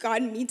cost is,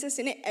 God meets us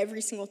in it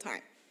every single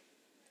time.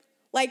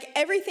 Like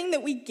everything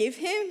that we give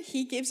him,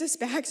 he gives us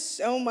back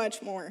so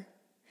much more.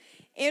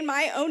 In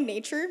my own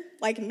nature,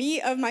 like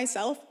me of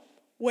myself,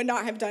 would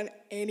not have done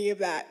any of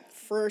that,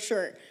 for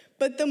sure.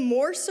 But the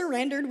more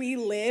surrendered we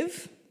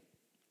live,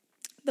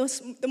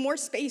 the more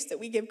space that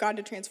we give God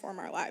to transform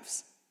our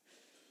lives.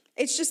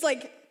 It's just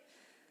like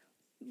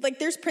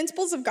there's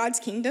principles of God's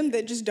kingdom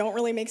that just don't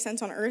really make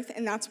sense on earth,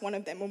 and that's one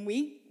of them. When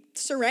we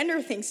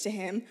surrender things to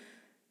him,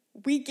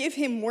 we give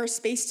him more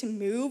space to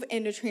move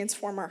and to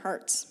transform our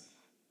hearts.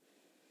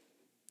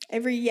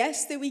 Every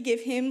yes that we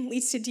give him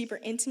leads to deeper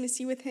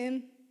intimacy with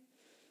him.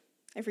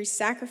 Every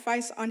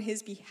sacrifice on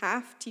his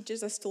behalf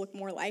teaches us to look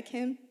more like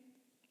him.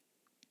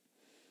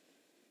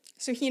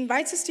 So he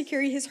invites us to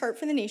carry his heart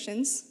for the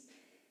nations,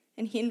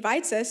 and he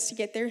invites us to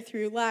get there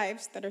through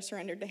lives that are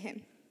surrendered to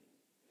him.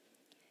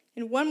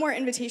 And one more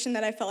invitation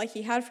that I felt like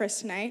he had for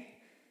us tonight,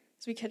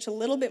 as we catch a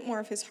little bit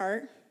more of his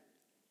heart,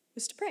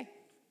 was to pray.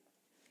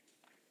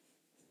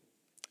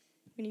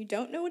 When you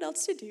don't know what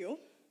else to do,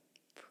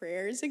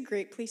 prayer is a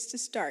great place to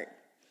start,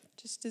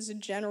 just as a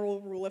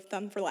general rule of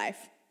thumb for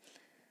life.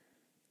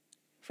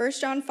 1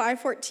 John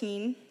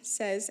 5:14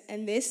 says,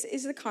 "And this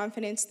is the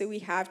confidence that we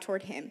have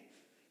toward him,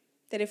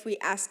 that if we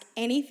ask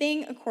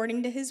anything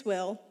according to his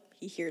will,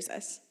 he hears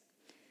us."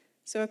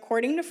 So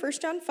according to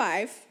 1 John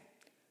 5,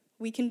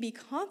 we can be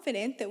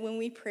confident that when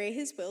we pray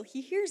his will,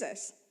 he hears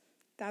us.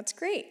 That's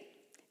great.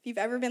 If you've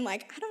ever been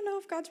like, I don't know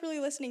if God's really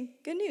listening,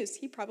 good news,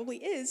 he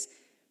probably is,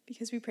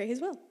 because we pray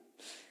his will.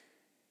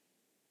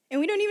 And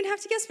we don't even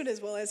have to guess what his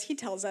will is. He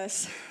tells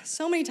us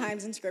so many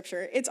times in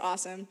Scripture. It's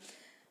awesome.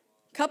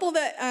 A couple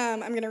that I'm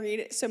going to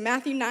read. So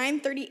Matthew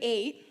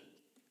 9:38,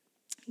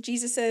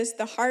 Jesus says,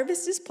 "The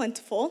harvest is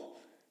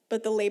plentiful,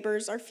 but the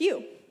laborers are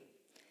few.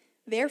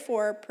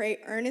 Therefore,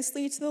 pray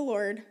earnestly to the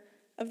Lord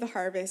of the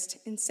harvest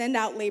and send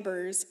out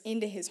laborers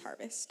into his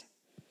harvest."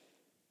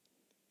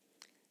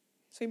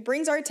 So he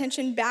brings our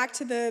attention back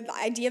to the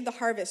idea of the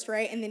harvest,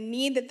 right? And the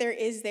need that there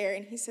is there.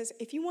 And he says,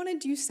 if you want to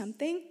do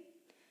something,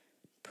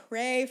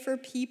 pray for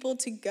people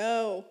to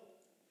go.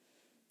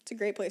 It's a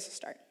great place to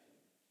start.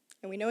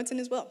 And we know it's in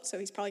his will, so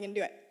he's probably going to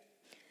do it.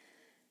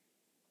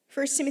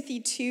 1 Timothy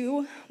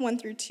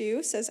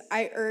 2:1-2 says,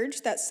 "I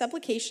urge that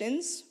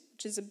supplications,"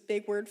 which is a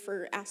big word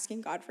for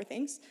asking God for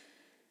things,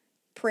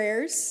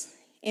 "prayers,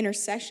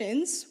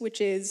 intercessions,"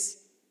 which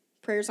is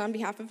prayers on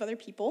behalf of other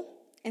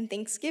people, and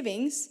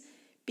thanksgivings,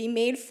 be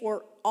made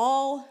for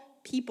all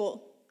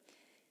people.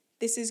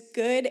 This is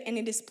good, and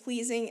it is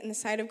pleasing in the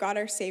sight of God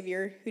our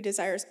Savior, who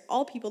desires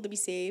all people to be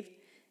saved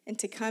and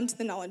to come to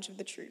the knowledge of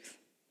the truth."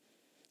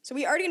 So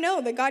we already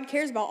know that God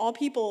cares about all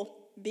people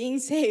being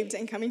saved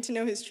and coming to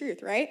know his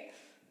truth, right?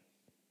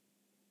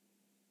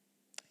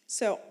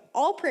 So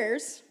all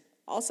prayers,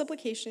 all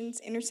supplications,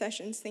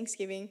 intercessions,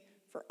 thanksgiving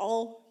for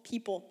all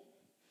people.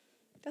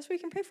 That's what we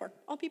can pray for,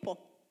 all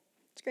people.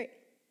 It's great.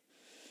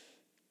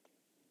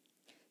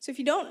 So if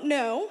you don't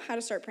know how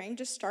to start praying,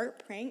 just start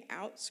praying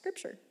out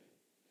Scripture.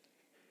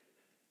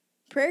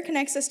 Prayer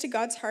connects us to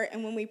God's heart,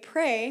 and when we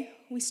pray,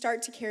 we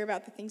start to care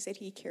about the things that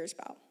he cares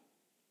about.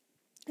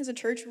 As a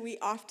church, we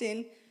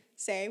often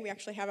say, we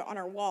actually have it on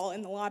our wall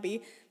in the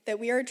lobby, that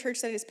we are a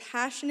church that is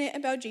passionate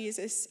about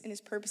Jesus and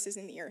his purposes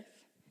in the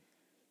earth.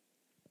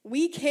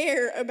 We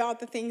care about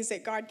the things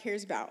that God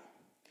cares about.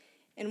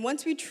 And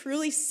once we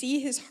truly see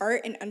his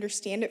heart and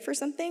understand it for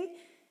something,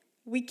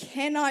 we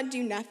cannot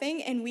do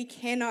nothing and we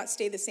cannot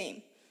stay the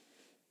same.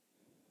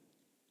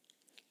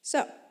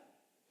 So,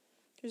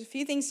 there's a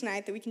few things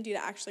tonight that we can do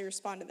to actually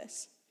respond to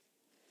this.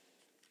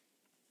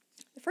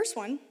 The first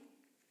one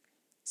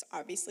is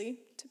obviously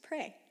to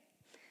pray.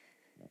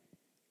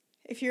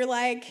 If you're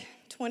like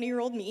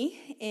 20-year-old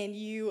me and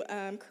you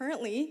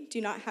currently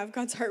do not have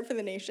God's heart for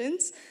the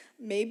nations,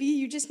 maybe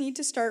you just need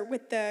to start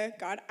with the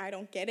 "God, I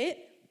don't get it,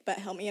 but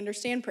help me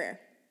understand" prayer.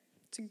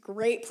 It's a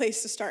great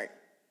place to start.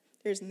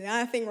 There's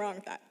nothing wrong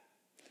with that.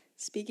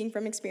 Speaking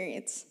from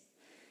experience.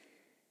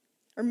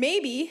 Or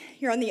maybe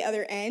you're on the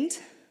other end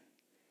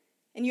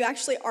and you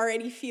actually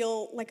already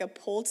feel like a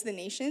pull to the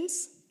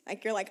nations.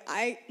 Like you're like,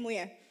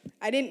 Malia,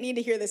 I didn't need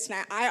to hear this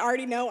tonight. I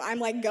already know I'm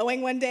like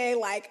going one day,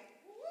 like,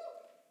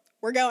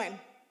 we're going.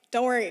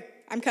 Don't worry,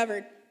 I'm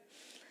covered.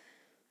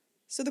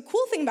 So the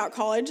cool thing about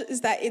college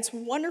is that it's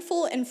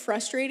wonderful and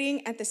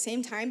frustrating at the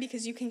same time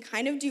because you can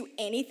kind of do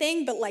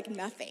anything but like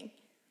nothing.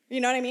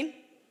 You know what I mean?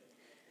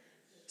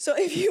 So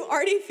if you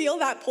already feel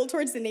that pull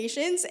towards the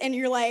nations and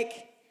you're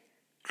like,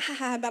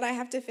 but I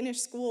have to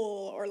finish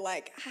school, or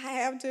like, I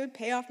have to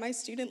pay off my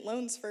student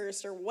loans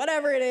first, or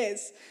whatever it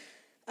is,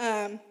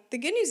 the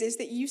good news is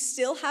that you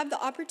still have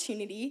the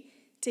opportunity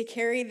to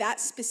carry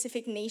that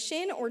specific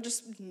nation or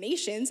just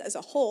nations as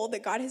a whole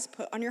that God has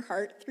put on your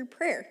heart through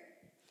prayer.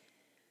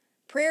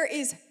 Prayer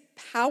is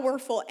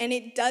powerful, and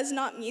it does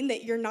not mean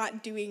that you're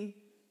not doing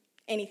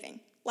anything.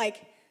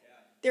 Like,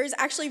 there's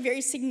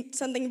actually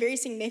something very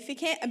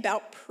significant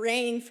about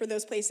praying for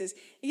those places.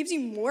 It gives you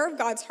more of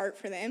God's heart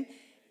for them,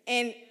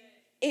 and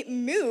it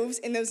moves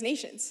in those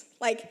nations.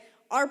 Like,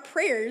 our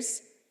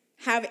prayers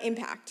have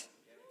impact.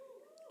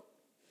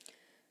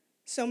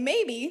 So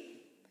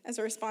maybe, as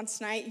a response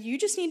tonight, you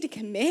just need to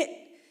commit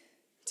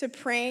to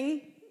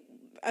praying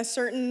a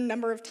certain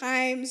number of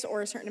times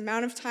or a certain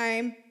amount of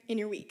time in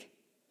your week.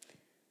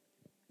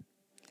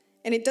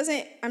 And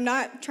I'm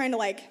not trying to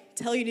like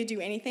tell you to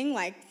do anything,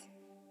 like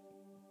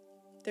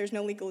there's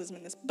no legalism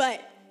in this,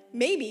 but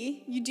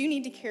maybe you do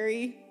need to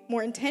carry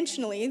more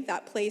intentionally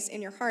that place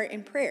in your heart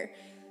in prayer.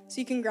 So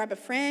you can grab a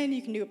friend,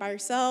 you can do it by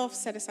yourself,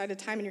 set aside a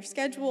time in your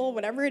schedule,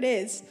 whatever it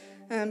is.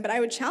 But I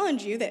would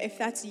challenge you that if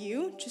that's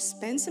you, just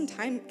spend some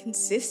time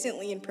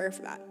consistently in prayer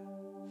for that.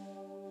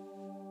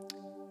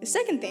 The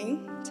second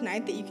thing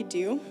tonight that you could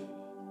do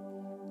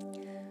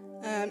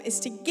is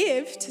to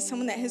give to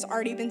someone that has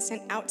already been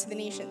sent out to the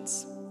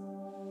nations.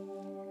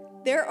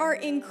 There are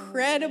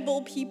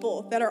incredible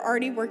people that are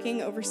already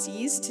working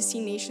overseas to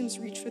see nations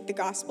reached with the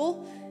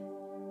gospel,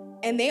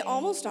 and they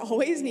almost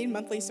always need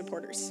monthly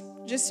supporters,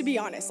 just to be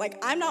honest. Like,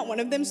 I'm not one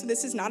of them, so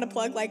this is not a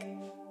plug, like,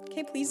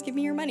 okay, please give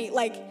me your money.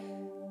 Like,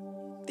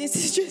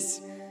 this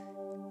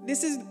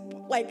is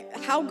like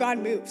how God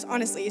moves,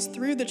 honestly, is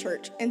through the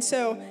church. And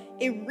so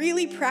a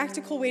really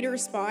practical way to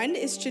respond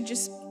is to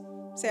just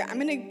say, I'm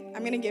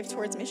gonna give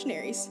towards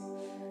missionaries.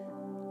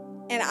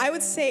 And I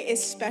would say,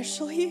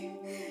 especially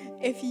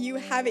if you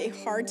have a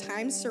hard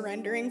time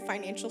surrendering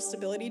financial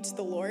stability to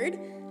the Lord,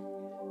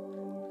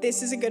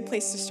 this is a good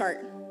place to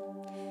start.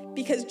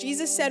 Because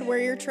Jesus said, where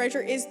your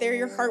treasure is, there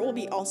your heart will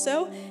be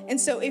also. And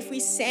so if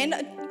we send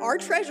our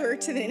treasure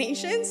to the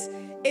nations,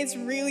 it's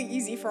really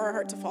easy for our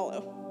heart to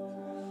follow.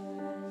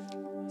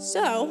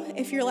 So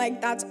if you're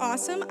like, that's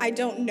awesome, I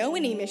don't know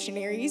any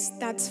missionaries,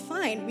 that's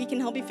fine. We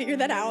can help you figure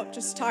that out.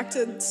 Just talk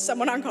to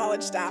someone on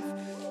college staff.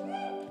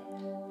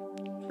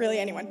 Really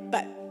anyone,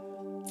 but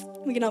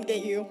we can help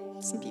get you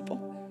some people.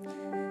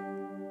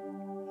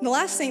 The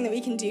last thing that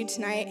we can do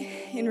tonight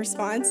in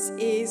response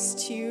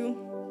is to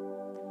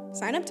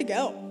sign up to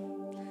go.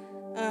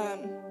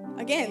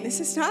 Again, this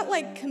is not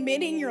like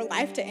committing your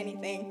life to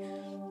anything,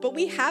 but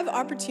we have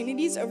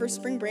opportunities over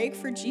spring break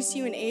for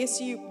GCU and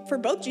ASU, for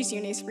both GCU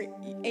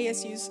and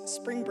ASU's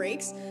spring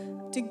breaks,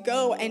 to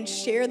go and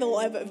share the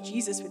love of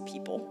Jesus with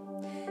people.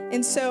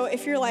 And so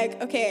if you're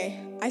like, okay,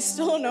 I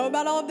still don't know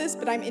about all of this,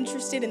 but I'm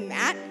interested in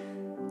that,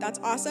 that's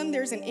awesome.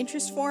 There's an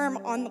interest form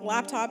on the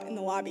laptop in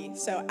the lobby.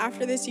 So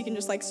after this, you can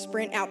just like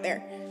sprint out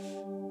there.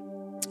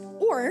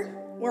 Or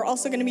we're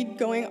also going to be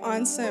going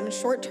on some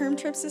short-term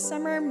trips this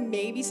summer,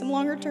 maybe some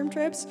longer-term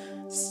trips.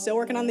 Still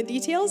working on the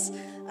details.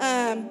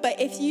 But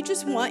if you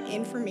just want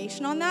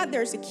information on that,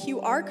 there's a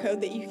QR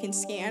code that you can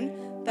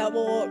scan that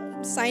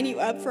will sign you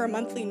up for a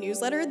monthly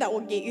newsletter that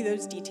will get you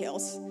those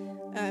details.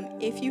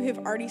 If you have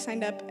already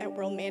signed up at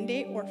World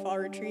Mandate or Fall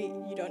Retreat,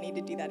 you don't need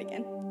to do that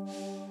again.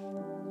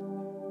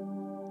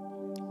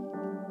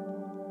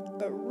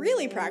 But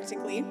really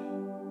practically,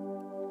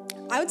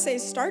 I would say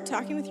start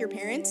talking with your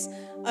parents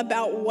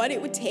about what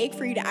it would take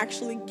for you to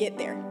actually get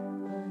there.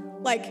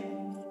 Like,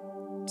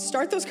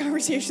 start those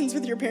conversations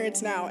with your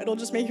parents now. It'll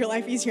just make your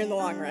life easier in the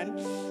long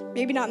run.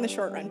 Maybe not in the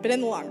short run, but in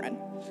the long run.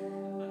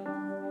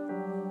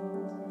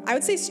 I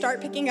would say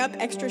start picking up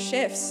extra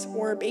shifts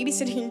or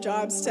babysitting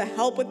jobs to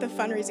help with the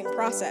fundraising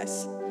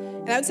process.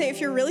 And I would say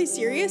if you're really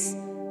serious,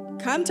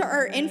 come to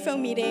our info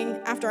meeting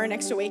after our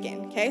next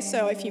Awaken, okay?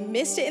 So if you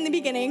missed it in the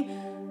beginning,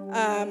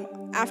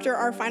 after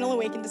our final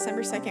Awaken,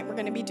 December 2nd, we're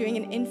going to be doing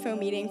an info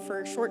meeting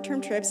for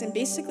short-term trips and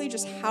basically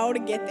just how to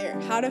get there,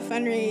 how to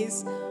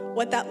fundraise,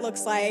 what that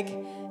looks like.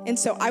 And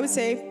so I would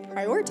say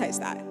prioritize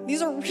that.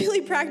 These are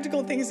really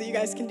practical things that you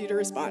guys can do to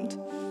respond.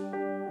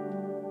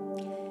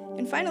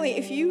 And finally,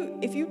 if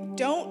you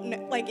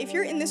don't, like if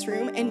you're in this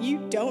room and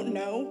you don't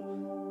know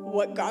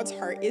what God's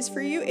heart is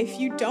for you, if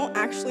you don't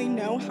actually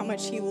know how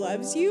much he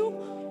loves you,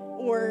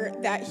 or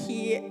that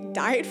he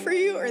died for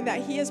you, or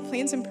that he has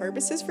plans and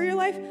purposes for your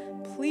life,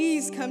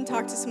 please come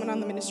talk to someone on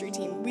the ministry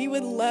team. We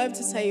would love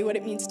to tell you what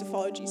it means to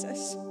follow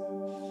Jesus.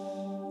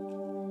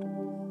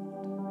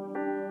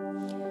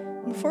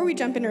 Before we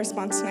jump into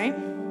response tonight,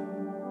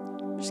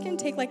 we're just going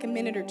to take like a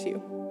minute or two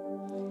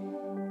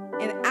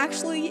and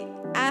actually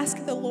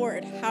ask the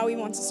Lord how he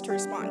wants us to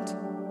respond.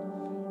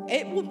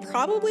 It will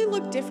probably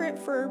look different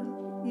for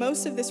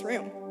most of this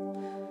room.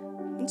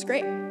 It's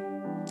great.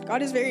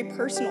 God is very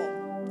personal.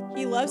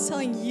 He loves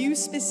telling you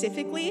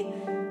specifically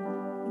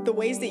the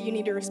ways that you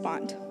need to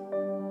respond.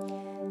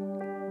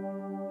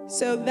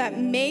 So that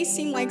may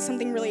seem like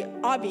something really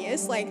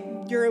obvious, like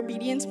your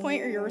obedience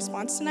point or your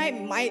response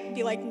tonight might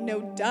be like,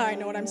 no, duh, I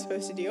know what I'm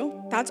supposed to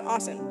do. That's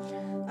awesome.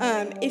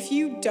 If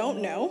you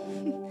don't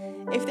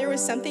know, if there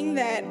was something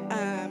that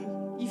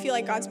you feel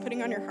like God's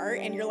putting on your heart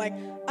and you're like,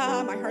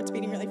 my heart's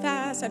beating really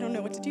fast, I don't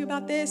know what to do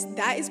about this,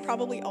 that is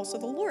probably also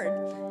the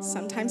Lord.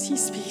 Sometimes he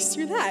speaks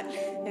through that,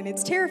 and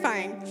it's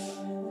terrifying.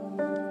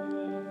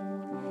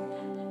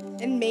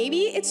 And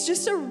maybe it's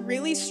just a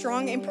really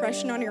strong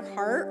impression on your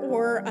heart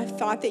or a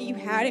thought that you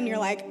had and you're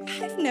like,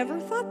 I've never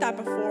thought that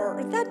before,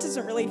 or that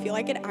doesn't really feel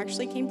like it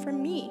actually came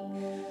from me.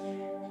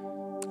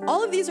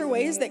 All of these are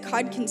ways that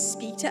God can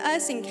speak to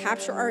us and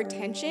capture our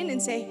attention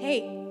and say,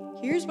 hey,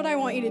 here's what I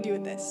want you to do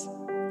with this.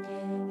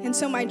 And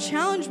so my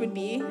challenge would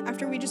be,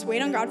 after we just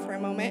wait on God for a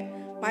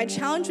moment, my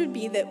challenge would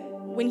be that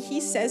when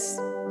he says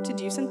to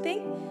do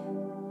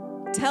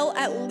something, tell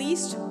at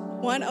least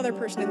one other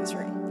person in this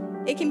room.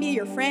 It can be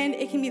your friend,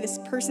 it can be this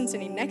person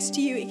sitting next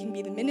to you, it can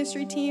be the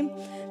ministry team.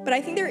 But I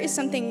think there is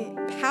something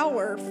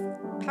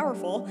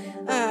powerful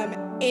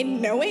in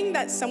knowing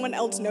that someone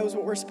else knows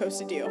what we're supposed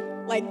to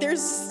do. Like,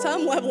 there's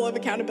some level of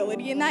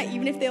accountability in that,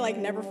 even if they like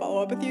never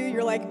follow up with you.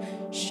 You're like,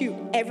 shoot,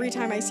 every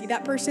time I see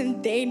that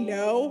person, they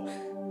know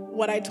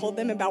what I told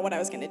them about what I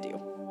was going to do.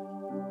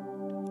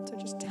 So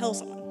just tell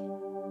someone.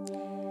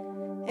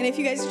 And if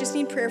you guys just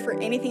need prayer for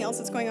anything else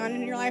that's going on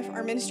in your life,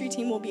 our ministry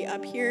team will be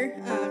up here,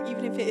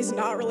 even if it is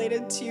not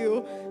related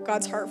to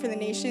God's heart for the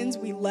nations.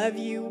 We love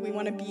you. We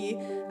want to be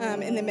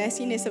in the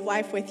messiness of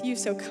life with you,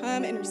 so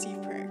come and receive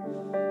prayer.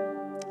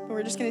 But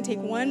we're just going to take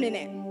 1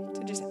 minute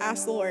to just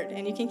ask the Lord,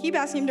 and you can keep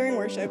asking him during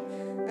worship,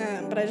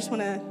 but I just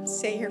want to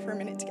stay here for a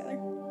minute together.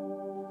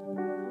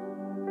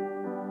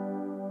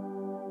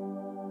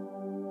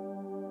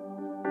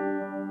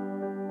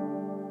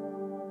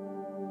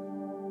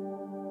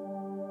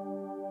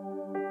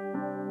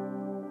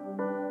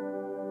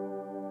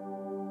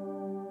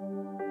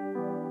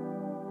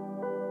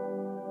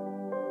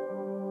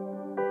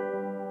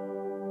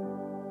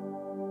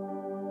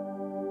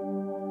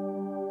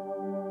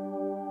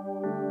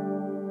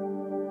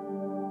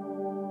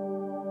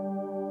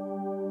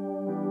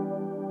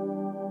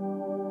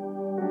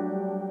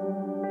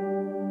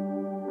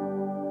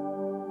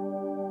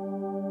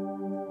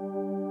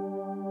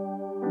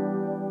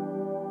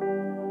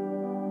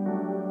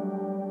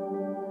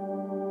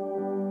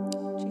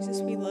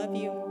 Jesus, we love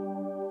you.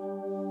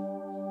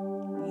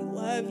 We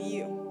love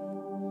you.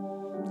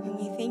 And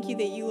we thank you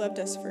that you loved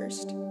us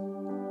first.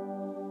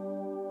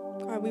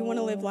 God, we want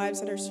to live lives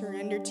that are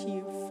surrendered to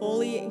you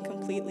fully and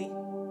completely.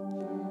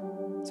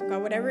 So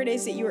God, whatever it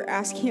is that you are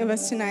asking of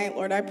us tonight,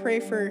 Lord, I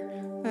pray for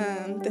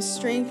the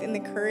strength and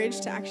the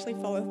courage to actually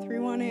follow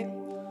through on it.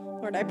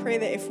 Lord, I pray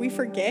that if we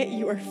forget,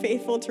 you are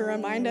faithful to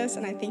remind us,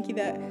 and I thank you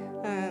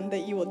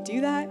that you will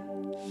do that.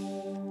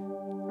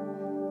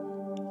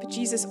 But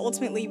Jesus,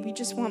 ultimately, we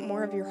just want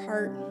more of your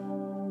heart.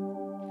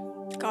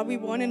 God, we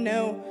want to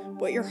know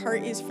what your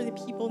heart is for the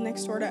people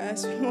next door to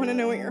us. We want to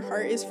know what your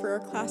heart is for our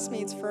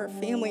classmates, for our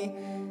family,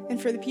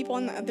 and for the people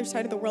on the other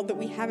side of the world that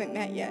we haven't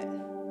met yet.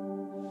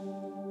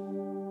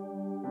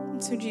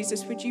 And so,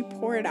 Jesus, would you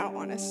pour it out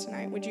on us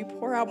tonight? Would you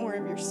pour out more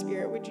of your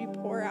spirit? Would you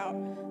pour out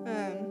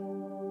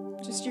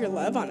just your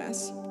love on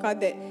us?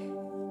 God, that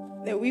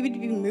we would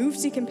be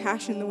moved to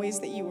compassion the ways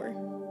that you were.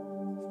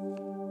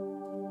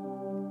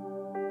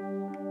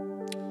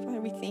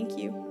 Father, we thank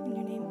you.